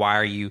sense. Like, why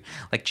are you,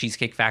 like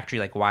Cheesecake Factory,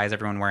 like, why is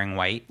everyone wearing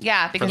white?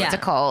 Yeah, because it's a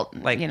cult.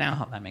 Like, you know.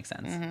 Oh, that makes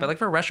sense. Mm-hmm. But like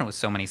for a restaurant with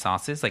so many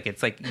sauces, like,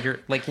 it's like, you're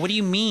like, what do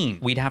you mean?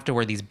 We'd have to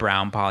wear these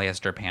brown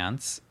polyester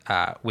pants,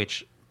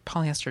 which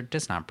polyester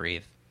does not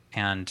breathe.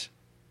 And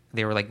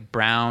they were like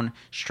brown,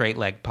 straight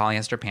leg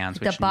polyester pants.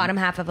 The bottom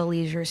half of a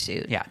leisure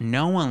suit. Yeah,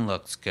 no one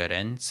looks good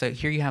in. So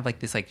here you have like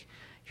this, like,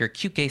 your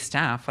cute gay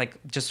staff, like,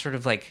 just sort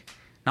of like,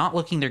 not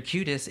looking their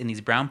cutest in these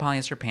brown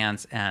polyester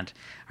pants. And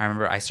I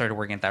remember I started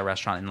working at that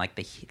restaurant in like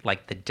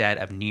the dead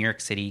of New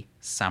York City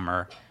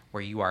summer,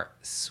 where you are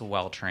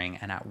sweltering.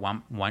 And at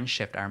one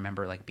shift, I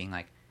remember like being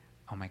like,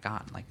 oh my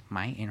God, like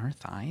my inner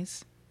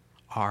thighs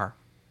are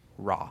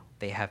raw.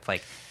 They have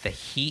like the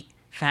heat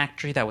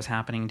factory that was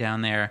happening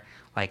down there.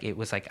 Like it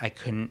was like I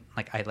couldn't,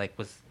 like I like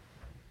was,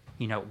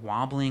 you know,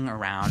 wobbling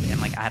around, and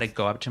like I had to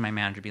go up to my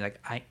manager and be like,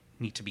 I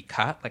need to be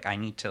cut. Like I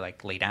need to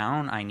like lay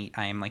down. I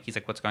am like, he's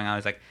like, what's going on? I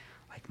was like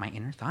my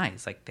inner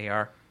thighs, like they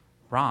are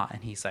raw.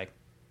 And he's like,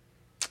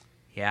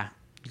 yeah,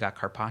 you got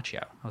carpaccio.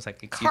 I was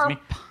like, excuse me?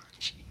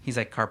 He's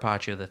like,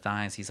 carpaccio, the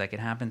thighs. He's like, it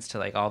happens to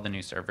like all the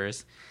new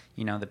servers.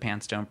 You know, the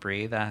pants don't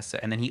breathe.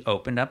 And then he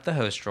opened up the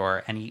host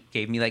drawer and he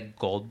gave me like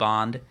Gold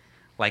Bond,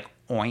 like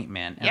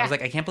ointment. And I was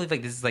like, I can't believe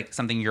like this is like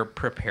something you're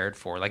prepared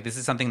for. Like this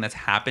is something that's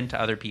happened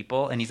to other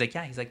people. And he's like,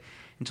 yeah, he's like,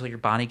 until your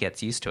body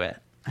gets used to it.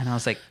 And I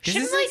was like,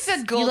 shouldn't like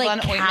the Gold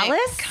Bond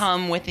ointment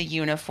come with a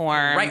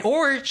uniform? Right.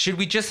 Or should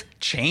we just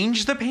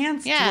change the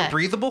pants to a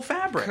breathable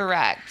fabric?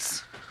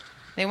 Correct.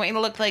 They want you to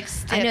look like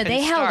stiff. I know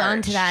they held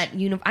on to that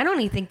uniform. I don't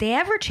even think they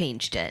ever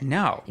changed it.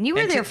 No. And you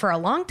were there for a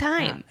long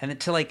time. Yeah. And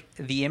to like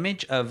the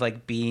image of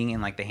like being in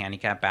like the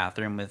handicap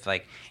bathroom with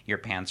like your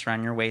pants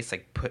around your waist,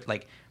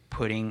 like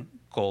putting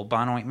Gold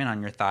Bond ointment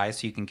on your thighs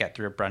so you can get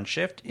through a brunch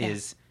shift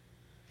is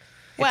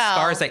Well,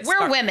 stars like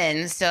we're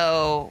women,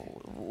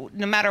 so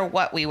no matter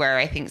what we wear,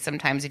 I think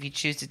sometimes if you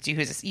choose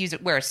to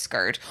wear a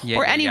skirt,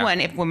 or anyone,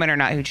 if women are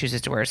not, who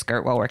chooses to wear a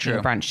skirt while working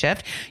a brunch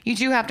shift, you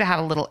do have to have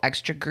a little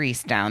extra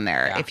grease down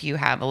there if you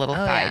have a little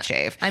thigh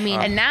shave. I mean,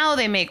 and now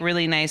they make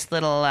really nice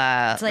little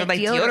like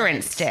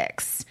deodorant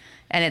sticks.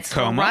 And it's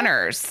for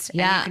runners.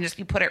 Yeah. And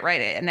you put it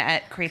right in, and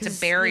it creates a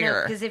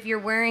barrier. Because if you're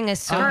wearing a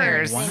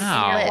skirt and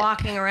you're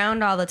walking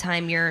around all the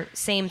time, you're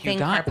same thing,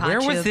 carpaccio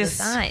where was of this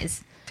the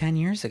thighs. 10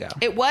 years ago?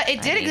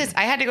 It did exist.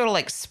 I had to go to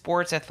like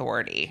Sports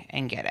Authority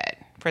and get it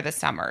for the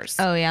summers.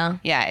 Oh, yeah?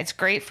 Yeah, it's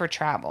great for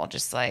travel.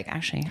 Just like,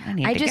 actually, I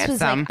need I to just get was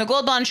some. like- The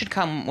Gold Bond should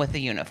come with a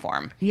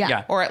uniform.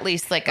 Yeah. Or at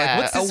least like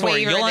What's a this for?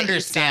 waiver You'll that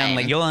understand. you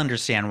Like sign. you'll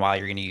understand why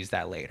you're going to use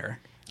that later.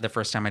 The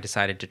first time I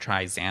decided to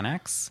try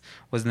Xanax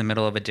was in the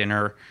middle of a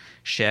dinner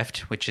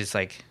shift, which is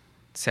like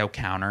so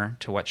counter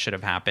to what should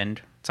have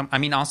happened.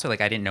 Also like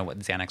I didn't know what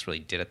Xanax really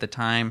did at the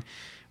time,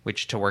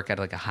 which to work at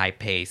like a high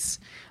pace,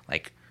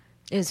 like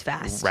It was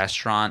fast.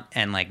 restaurant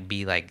and like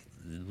be like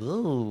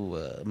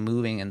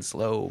moving in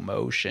slow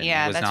motion.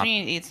 Yeah, was that's not, when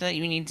you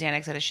need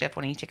Xanax at a shift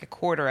when you take a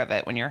quarter of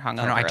it when you're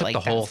hungover. No, I took like the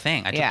whole that's-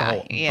 thing. I took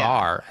the whole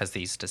bar, as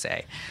they used to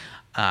say.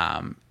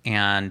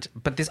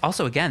 But this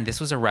also, again, this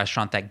was a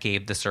restaurant that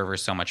gave the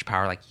servers so much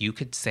power. Like you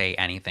could say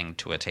anything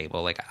to a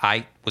table. Like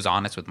I was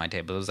honest with my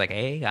table. It was like,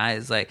 hey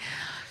guys, like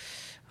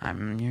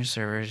I'm your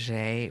server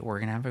today. We're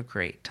going to have a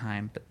great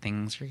time, but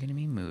things are going to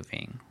be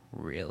moving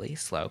really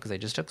slow because I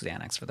just took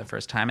Xanax for the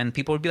first time. And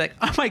people would be like,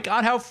 oh my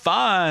God, how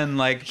fun.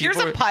 Like Here's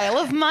people a pile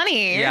of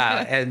money.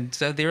 Yeah. And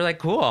so they were like,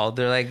 cool.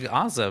 They're like,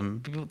 awesome.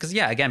 Because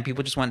again,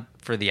 people just went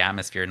for the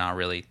atmosphere, not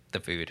really the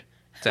food.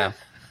 So...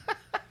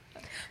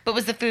 But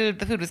was the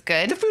food was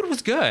good? The food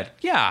was good.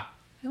 Yeah.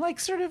 Like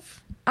sort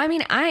of. I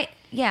mean, I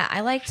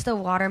liked the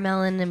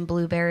watermelon and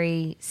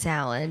blueberry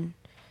salad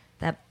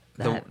that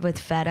with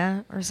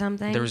feta or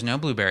something. There was no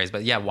blueberries,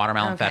 but yeah,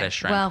 watermelon feta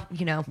shrimp. Well,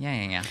 you know.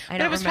 Yeah. I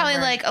But it was probably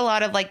remember. like a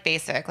lot of like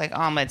basic, like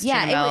omelets,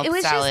 Yeah, tuna milk, it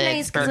was salads, just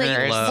nice because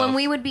burgers. like when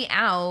we would be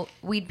out,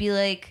 we'd be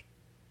like,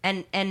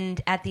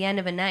 and at the end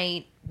of a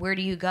night, where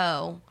do you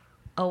go?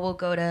 Oh, we'll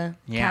go to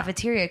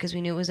cafeteria because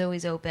we knew it was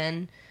always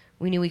open.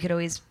 We knew we could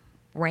always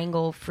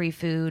wrangle free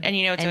food And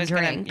you know, you're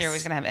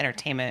always gonna have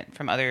entertainment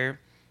from other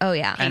Oh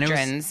yeah,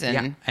 patrons.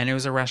 And it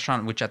was a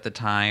restaurant which at the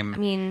time, I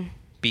mean,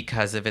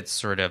 because of its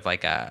sort of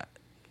like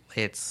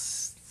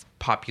its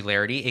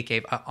popularity, it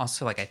gave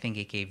also like I think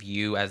it gave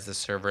you as the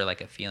server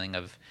like a feeling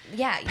of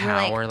yeah, you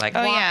power. like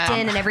Like walked in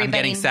and I'm everybody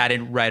getting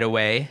sad right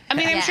away. I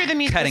mean, I'm Yeah. sure the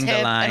music Cutting was the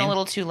hip line. and a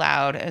little too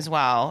loud as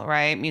well,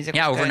 right? Music.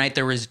 Yeah, was good. overnight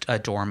there was a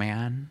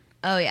doorman.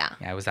 Oh yeah.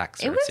 Yeah, it was that It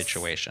sort of was-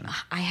 situation.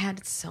 I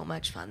had so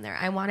much fun there.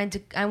 I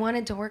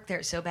wanted to work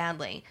there so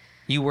badly.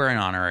 You were an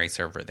honorary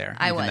server there,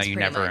 I even was, though you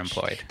pretty never much.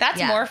 employed. That's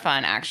Yeah. more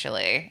fun,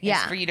 actually.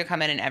 Yeah. Is for you to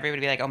come in and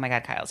everybody be like, "Oh my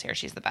God, Kyle's here.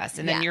 She's the best."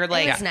 And then Yeah, you're it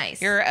like, was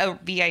nice. you're a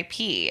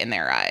VIP in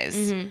their eyes.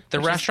 The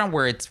restaurant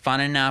where it's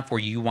fun enough where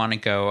you want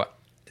to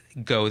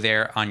go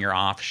there on your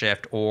off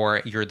shift,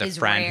 or you're the Is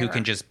friend who rare.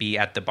 can just be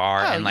at the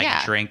bar Oh, and like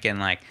yeah. drink and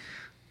like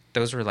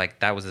those were like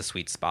that was a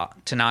sweet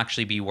spot to not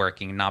actually be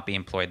working, not be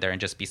employed there, and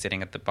just be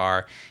sitting at the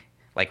bar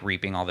like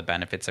reaping all the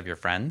benefits of your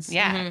friends.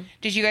 Yeah.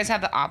 Did you guys have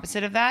the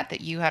opposite of that?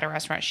 That you had a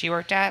restaurant she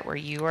worked at where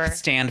you were?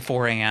 Stand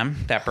 4 a.m.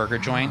 that burger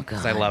joint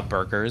because I love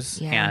burgers.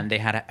 Yeah. And they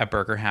had a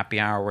burger happy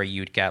hour where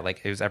you'd get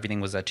like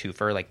everything was a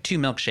twofer, like 2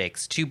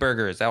 milkshakes, 2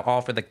 burgers,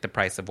 all for like the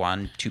price of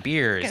 1, 2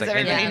 beers. Because Like,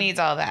 everybody Yeah. needs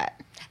all that.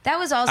 That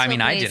was also I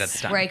mean, a I place did at the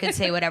time. where I could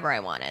say whatever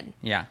I wanted.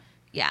 yeah.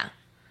 Yeah.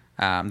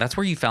 That's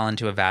where you fell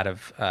into a vat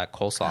of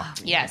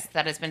coleslaw. Yes,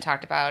 that has been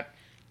talked about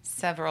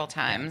several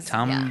times.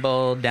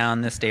 Tumble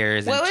down the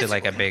stairs What into was-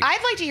 like a big.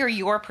 I'd like to hear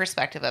your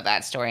perspective of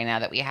that story now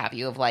that we have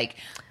you. Of like,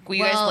 were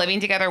you guys Well, living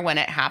together when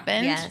it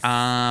happened? Yes.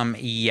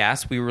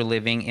 Yes, we were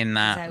living in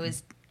that I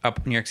was-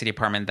 up New York City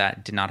apartment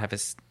that did not have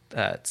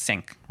a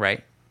sink,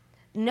 right?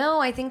 No,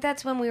 I think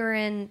that's when we were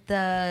in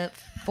the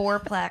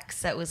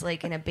fourplex that was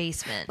like in a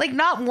basement. Like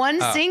not one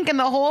sink in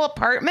the whole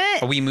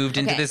apartment. We moved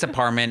into Okay. this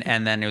apartment,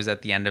 and then it was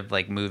at the end of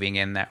like moving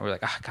in that we're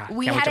like, oh God,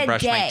 We can't wait had to a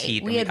brush my day.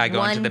 teeth. We And had I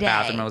go into one the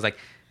bathroom. day. I was like,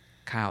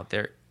 Kyle,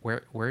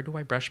 where do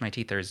I brush my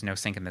teeth? There's no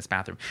sink in this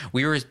bathroom.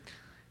 We were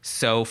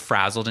so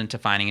frazzled into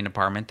finding an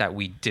apartment that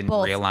we didn't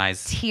Both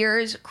realize.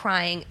 tears,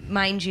 crying,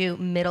 mind you,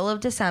 middle of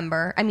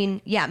December. I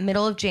mean, yeah,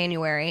 middle of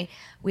January.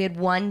 We had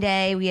one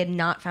day, we had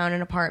not found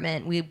an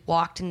apartment. We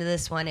walked into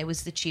this one. It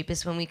was the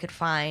cheapest one we could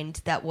find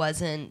that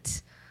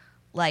wasn't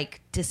like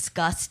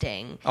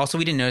disgusting. Also,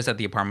 we didn't notice that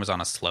the apartment was on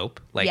a slope.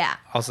 Like, Yeah.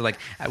 Also, like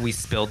we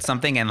spilled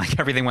something, and like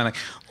everything went like,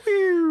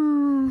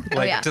 whew,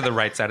 like yeah. to the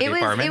right side of the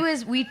apartment. It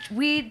was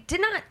we did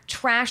not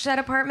trash that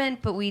apartment,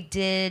 but we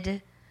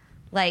did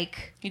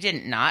like You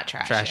didn't not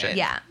trash, Trash it.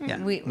 yeah. Yeah.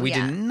 We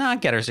did not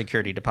get our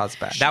security deposit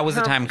back. That was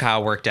the time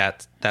Kyle worked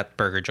at that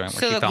burger joint where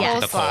So she the fell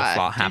into the coleslaw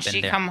coleslaw, did happened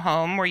she there. come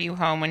home? Were you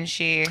home when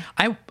she?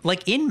 I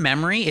like in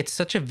memory, it's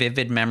such a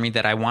vivid memory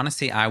that I want to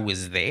say I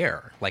was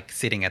there, like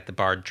sitting at the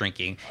bar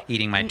drinking,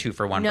 eating my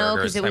 2-for-1 No,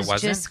 burgers. because it was I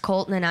wasn't. just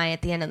Colton and I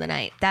at the end of the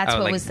night. That's Oh,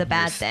 what like was the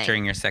bad your- thing.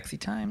 during your sexy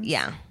times.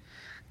 Yeah.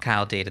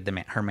 Kyle dated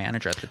her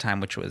manager at the time,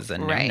 which was a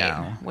Right.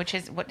 no-no. Which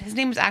is what his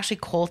name was actually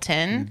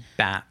Colton.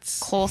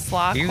 Bats.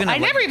 Coleslaw. You're gonna I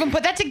never even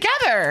put that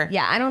together.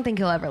 Yeah, I don't think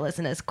he'll ever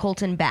listen to this.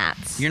 Colton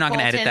Batts. You're not going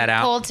to edit that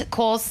out.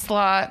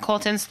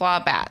 Colton Slaw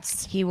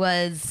Bats. He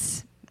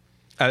was.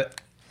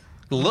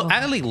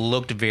 Adley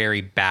looked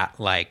very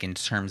bat-like in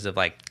terms of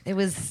like, It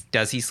was.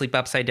 does he sleep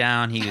upside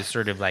down? He was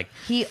sort of like,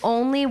 He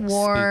only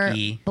wore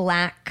Spooky.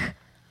 black,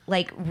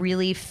 like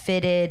really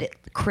fitted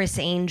Chris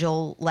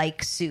Angel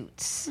like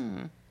suits.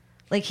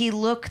 Like he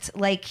looked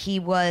like he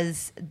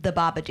was the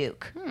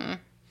Babadook.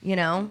 You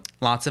know?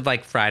 lots of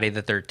like Friday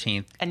the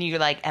 13th And you're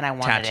like, and I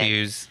wanted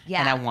tattoos. it.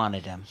 Yeah. And I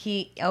wanted him.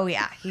 He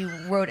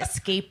rode a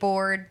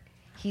skateboard.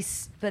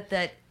 But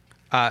the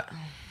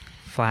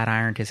Flat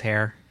ironed his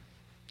hair.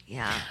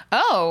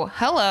 Oh,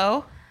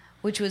 hello.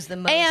 which was the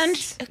most. And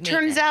it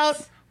turns maintenance.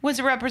 out was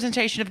a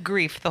representation of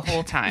grief the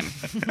whole time.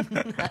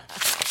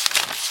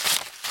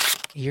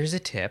 Here's a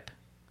tip.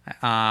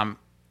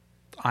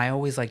 I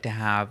always like to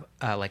have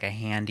like a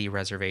handy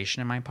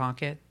reservation in my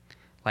pocket.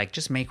 Like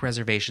just make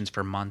reservations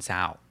for months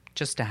out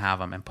just to have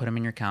them and put them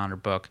in your calendar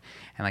book.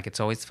 And like it's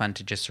always fun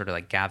to just sort of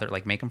like gather,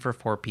 like make them for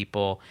 4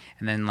 people.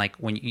 And then like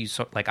when you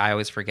like I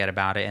always forget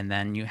about it. And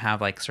then you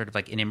have like sort of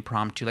like an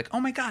impromptu like, oh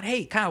my God,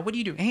 hey Kyle, what are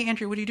you doing? Hey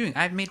Andrew, what are you doing?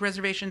 I've made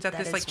reservations at That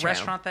this is like true.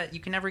 restaurant that you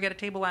can never get a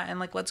table at, and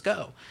like let's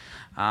go.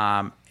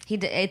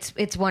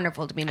 It's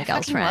wonderful to be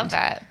Miguel's fucking friend. love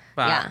that.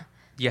 Yeah.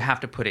 You have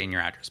to put it in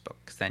your address book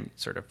because then you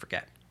sort of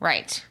forget.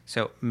 Right.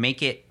 So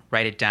make it,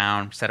 write it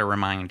down, set a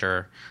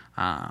reminder.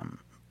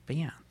 But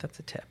yeah, that's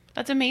a tip.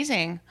 That's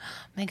amazing.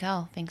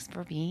 Miguel, thanks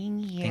for being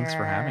here. Thanks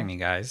for having me,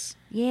 guys.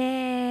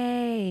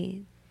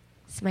 Yay!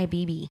 It's my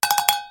BB.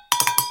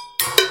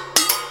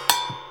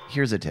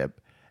 Here's a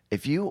tip.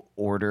 If you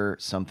order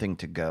something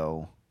to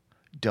go,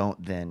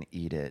 don't then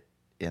eat it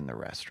in the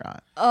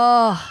restaurant.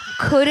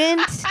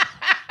 Couldn't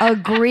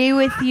agree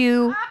with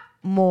you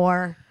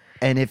more.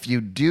 And if you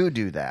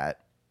do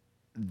that,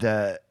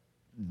 the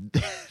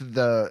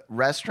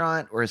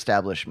restaurant or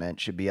establishment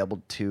should be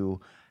able to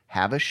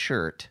have a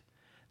shirt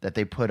that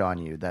they put on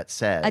you that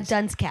says A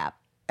dunce cap.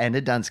 and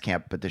a dunce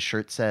cap, but the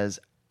shirt says,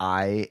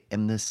 "I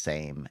am the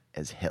same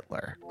as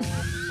Hitler."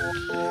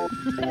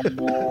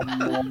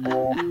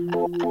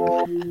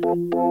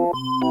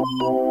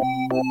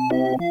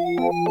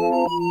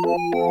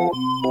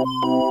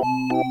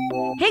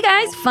 Hey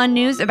guys, fun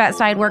news about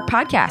Sidework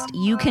Podcast.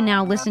 You can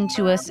now listen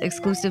to us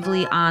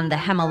exclusively on the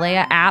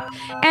Himalaya app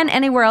and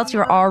anywhere else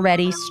you're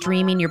already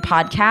streaming your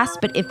podcast.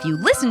 But if you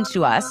listen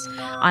to us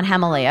on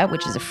Himalaya,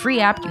 which is a free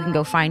app you can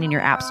go find in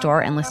your app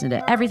store and listen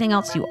to everything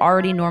else you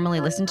already normally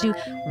listen to,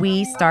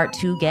 we start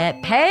to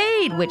get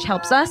paid, which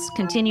helps us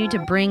continue to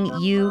bring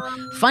you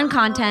fun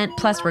content.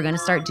 Plus, we're going to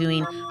start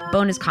doing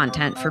bonus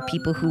content for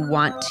people who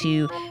want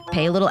to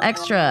pay a little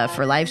extra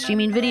for live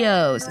streaming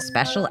videos,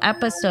 special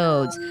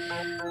episodes,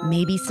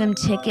 maybe some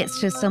tickets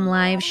to some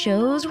live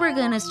shows we're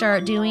going to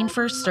start doing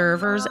for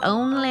servers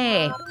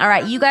only. All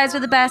right, you guys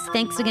are the best.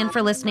 Thanks again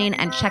for listening,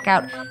 and check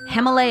out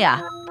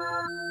Himalaya.